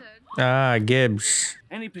 Ah, Gibbs.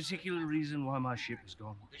 Any particular reason why my ship is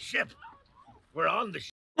gone? The ship. We're on the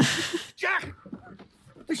ship. Jack!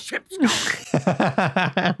 The ship's gone.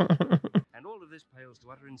 And all of this pales to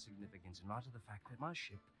utter insignificance in light of the fact that my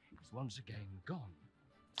ship is once again gone.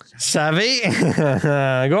 Savvy.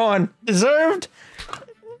 Go on. Deserved.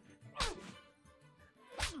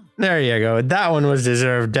 There you go. That one was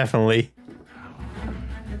deserved, definitely.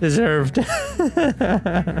 Deserved.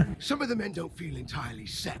 Some of the men don't feel entirely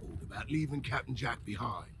settled about leaving Captain Jack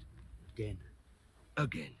behind.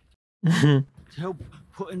 Again. To help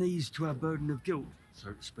put an ease to our burden of guilt,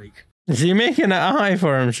 so to speak. Is he making an eye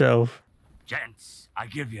for himself? Gents, I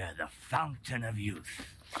give you the fountain of youth.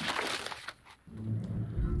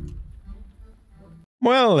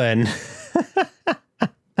 Well then.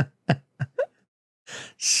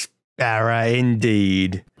 Sparrow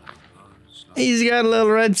indeed. He's got a little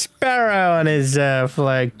red sparrow on his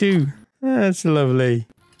flag too. That's lovely.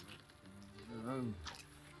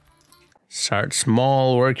 Start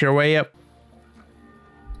small, work your way up.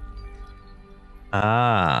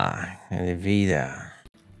 Ah, vida.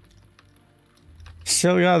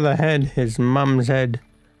 Still got the head, his mum's head.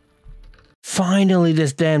 Finally,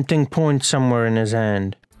 this damn thing points somewhere in his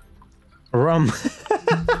hand. Rum.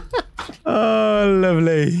 Oh,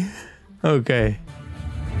 lovely. Okay.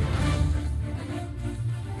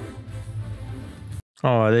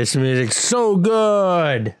 Oh, this music's so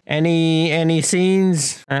good. Any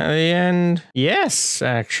scenes at the end? Yes,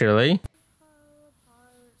 actually.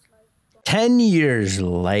 10 years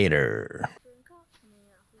later.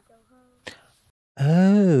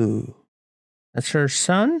 Oh. That's her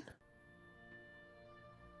son?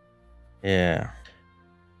 Yeah.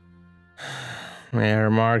 Yeah,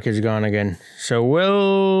 her mark is gone again. So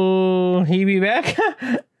will he be back?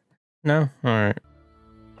 No? Alright.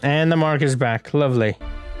 And the mark is back. Lovely.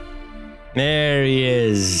 There he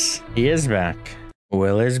is. He is back.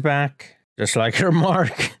 Will is back. Just like her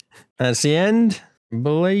mark. That's the end?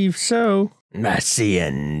 Believe so. That's the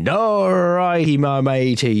end. Alrighty, my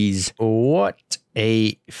mateys. What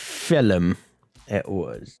a film it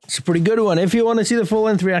was. It's a pretty good one. If you want to see the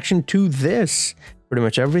full-length reaction to this, pretty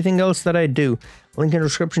much everything else that I do, link in the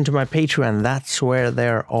description to my Patreon. That's where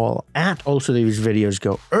they're all at. Also, these videos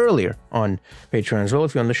go earlier on Patreon as well.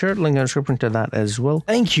 If you're on the shirt, link in the description to that as well.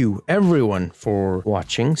 Thank you, everyone, for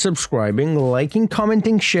watching, subscribing, liking,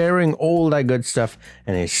 commenting, sharing, all that good stuff.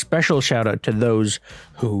 And a special shout out to those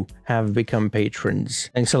who have become patrons.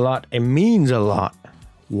 Thanks a lot. It means a lot.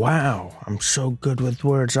 Wow, I'm so good with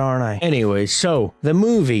words, aren't I? Anyway, so the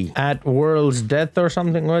movie At World's Death or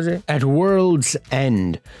something, was it? At World's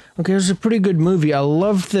End. Okay, it was a pretty good movie. I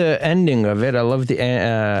love the ending of it. I love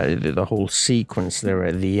the whole sequence there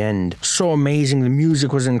at the end. So amazing. The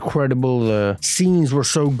music was incredible. The scenes were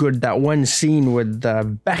so good. That one scene with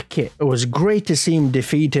Beckett, it was great to see him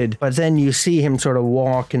defeated, but then you see him sort of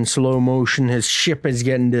walk in slow motion. His ship is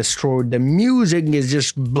getting destroyed. The music is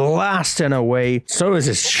just blasting away. So is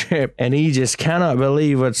his ship, and he just cannot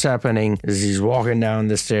believe what's happening as he's walking down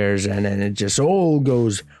the stairs, and then it just all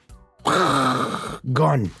goes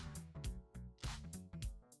gone.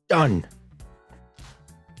 Done.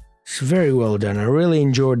 It's very well done. I really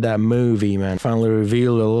enjoyed that movie, man. Finally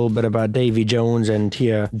revealed a little bit about Davy Jones and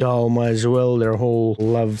Tia Dalma as well, their whole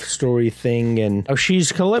love story thing, and how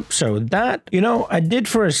she's Calypso. That, you know, I did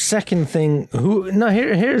for a second thing.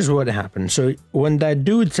 Here's what happened. So when that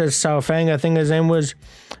dude says Sao Fang, I think his name was,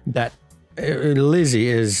 that Lizzie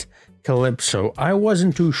is Calypso. I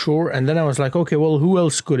wasn't too sure, and then I was like, okay, well, who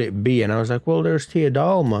else could it be? And I was like, well, there's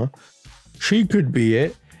Theodalma. She could be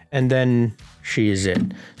it, and then she is it.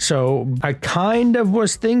 So I kind of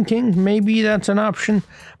was thinking maybe that's an option,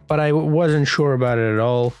 but I wasn't sure about it at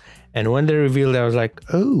all. And when they revealed it, I was like,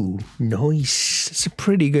 oh, nice. It's a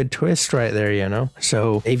pretty good twist right there, you know?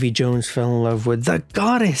 So Davy Jones fell in love with the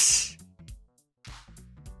goddess.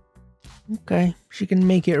 Okay, she can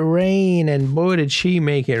make it rain, and boy did she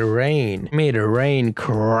make it rain. Made it rain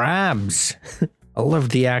crabs. I love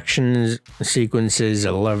the action sequences. I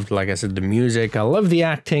loved, like I said, the music. I love the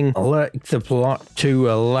acting. I like the plot too.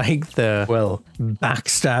 I like the, well,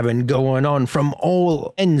 backstabbing going on from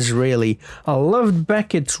all ends, really. I loved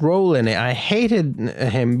Beckett's role in it. I hated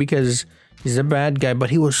him because he's a bad guy, but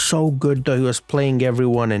he was so good, though. He was playing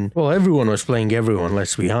everyone, and, well, everyone was playing everyone,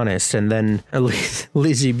 let's be honest. And then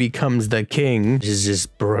Lizzie becomes the king, which is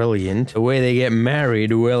just brilliant. The way they get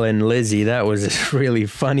married, Will and Lizzie, that was just really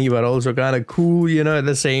funny, but also kind of cool, you know, at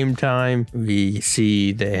the same time. We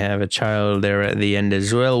see they have a child there at the end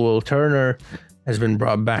as well. Will Turner has been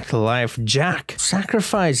brought back to life. Jack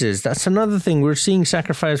sacrifices. That's another thing. We're seeing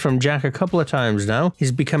sacrifice from Jack a couple of times now.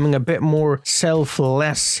 He's becoming a bit more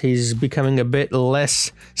selfless. He's becoming a bit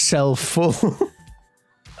less self-full.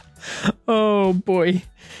 Oh boy.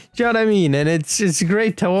 Do you know what I mean? And it's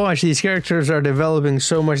great to watch. These characters are developing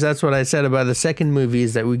so much. That's what I said about the second movie,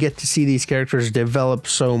 is that we get to see these characters develop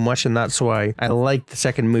so much, and that's why I like the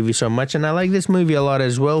second movie so much. And I like this movie a lot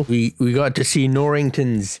as well. We got to see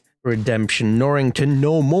Norrington's redemption. Norrington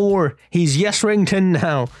no more. He's Yes-rington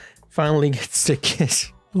now. Finally gets to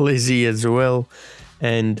kiss Lizzie as well.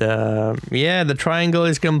 And yeah, the triangle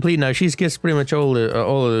is complete now. She's kissed pretty much all of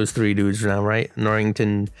those three dudes now, right?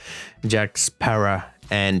 Norrington, Jack Sparrow,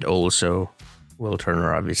 and also Will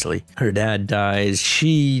Turner, obviously. Her dad dies.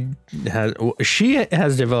 She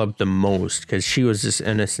has developed the most, because she was this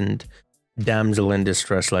innocent damsel in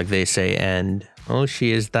distress, like they say, and oh,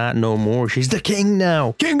 she is that no more. She's the king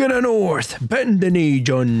now. King of the North. Bend the knee,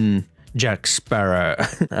 John Jack Sparrow.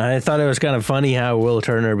 I thought it was kind of funny how Will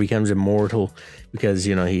Turner becomes immortal, because,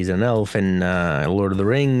 you know, he's an elf in Lord of the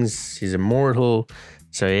Rings. He's immortal.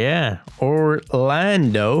 So yeah,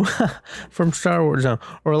 Orlando from Star Wars now.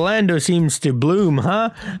 Orlando seems to bloom, huh?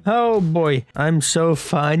 Oh boy, I'm so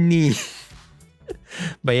funny.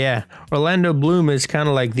 But yeah, Orlando Bloom is kind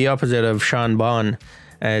of like the opposite of Sean Bond,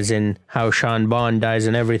 as in how Sean Bond dies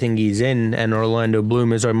in everything he's in, and Orlando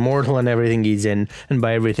Bloom is immortal in everything he's in. And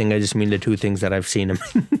by everything, I just mean the two things that I've seen him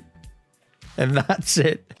in. And that's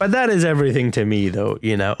it. But that is everything to me, though,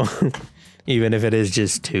 you know. Even if it is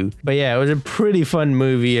just two. But yeah, it was a pretty fun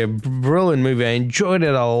movie, a brilliant movie. I enjoyed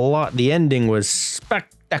it a lot. The ending was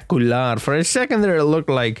spectacular. For a second there, it looked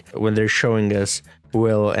like, when they're showing us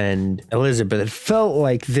Will and Elizabeth, it felt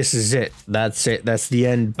like this is it. That's it. That's the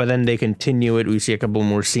end. But then they continue it. We see a couple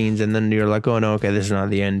more scenes, and then you're like, oh no, okay, this is not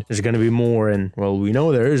the end. There's going to be more. And well, we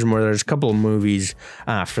know there is more. There's a couple of movies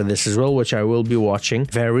after this as well, which I will be watching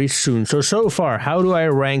very soon. So far, how do I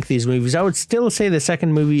rank these movies? I would still say the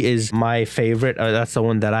second movie is my favorite. That's the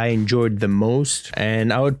one that I enjoyed the most.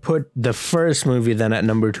 And I would put the first movie then at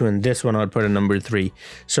number 2, and this one I would put at number 3.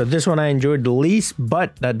 So this one I enjoyed the least,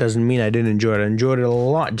 but that doesn't mean I didn't enjoy it. I enjoyed it a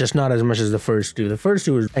lot, just not as much as the first two. The first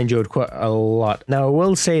two I enjoyed quite a lot. Now I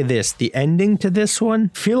will say this, the ending to this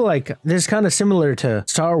one, I feel like this is kind of similar to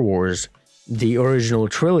Star Wars, the original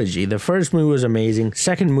trilogy. The first movie was amazing,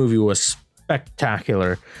 second movie was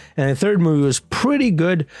spectacular, and the third movie was pretty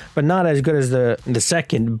good, but not as good as the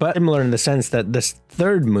second, but similar in the sense that this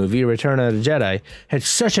third movie, Return of the Jedi, had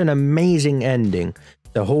such an amazing ending.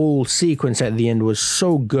 The whole sequence at the end was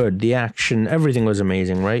so good. The action, everything was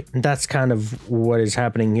amazing, right? And that's kind of what is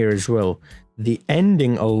happening here as well. The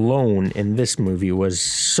ending alone in this movie was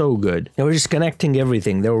so good. They were just connecting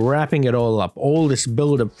everything. They were wrapping it all up. All this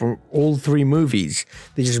build-up from all three movies.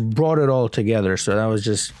 They just brought it all together. So that was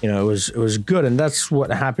just, you know, it was good. And that's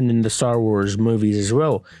what happened in the Star Wars movies as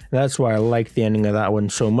well. And that's why I liked the ending of that one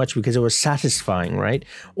so much, because it was satisfying, right?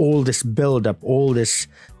 All this build-up, all this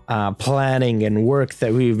planning and work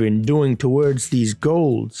that we've been doing towards these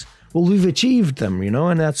goals, well, we've achieved them, you know,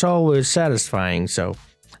 and that's always satisfying. So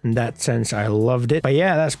in that sense, I loved it. But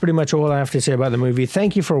yeah, that's pretty much all I have to say about the movie.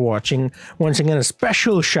 Thank you for watching. Once again, a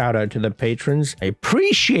special shout out to the patrons. I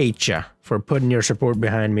appreciate you for putting your support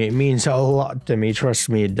behind me. It means a lot to me. Trust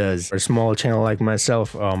me, it does. For a small channel like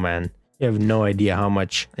myself, oh man, you have no idea how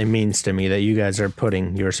much it means to me that you guys are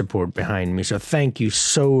putting your support behind me. So thank you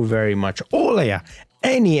so very much, all of you.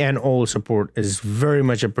 Any and all support is very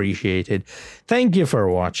much appreciated. Thank you for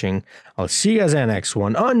watching. I'll see you guys in the next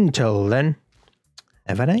one. Until then,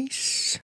 have a nice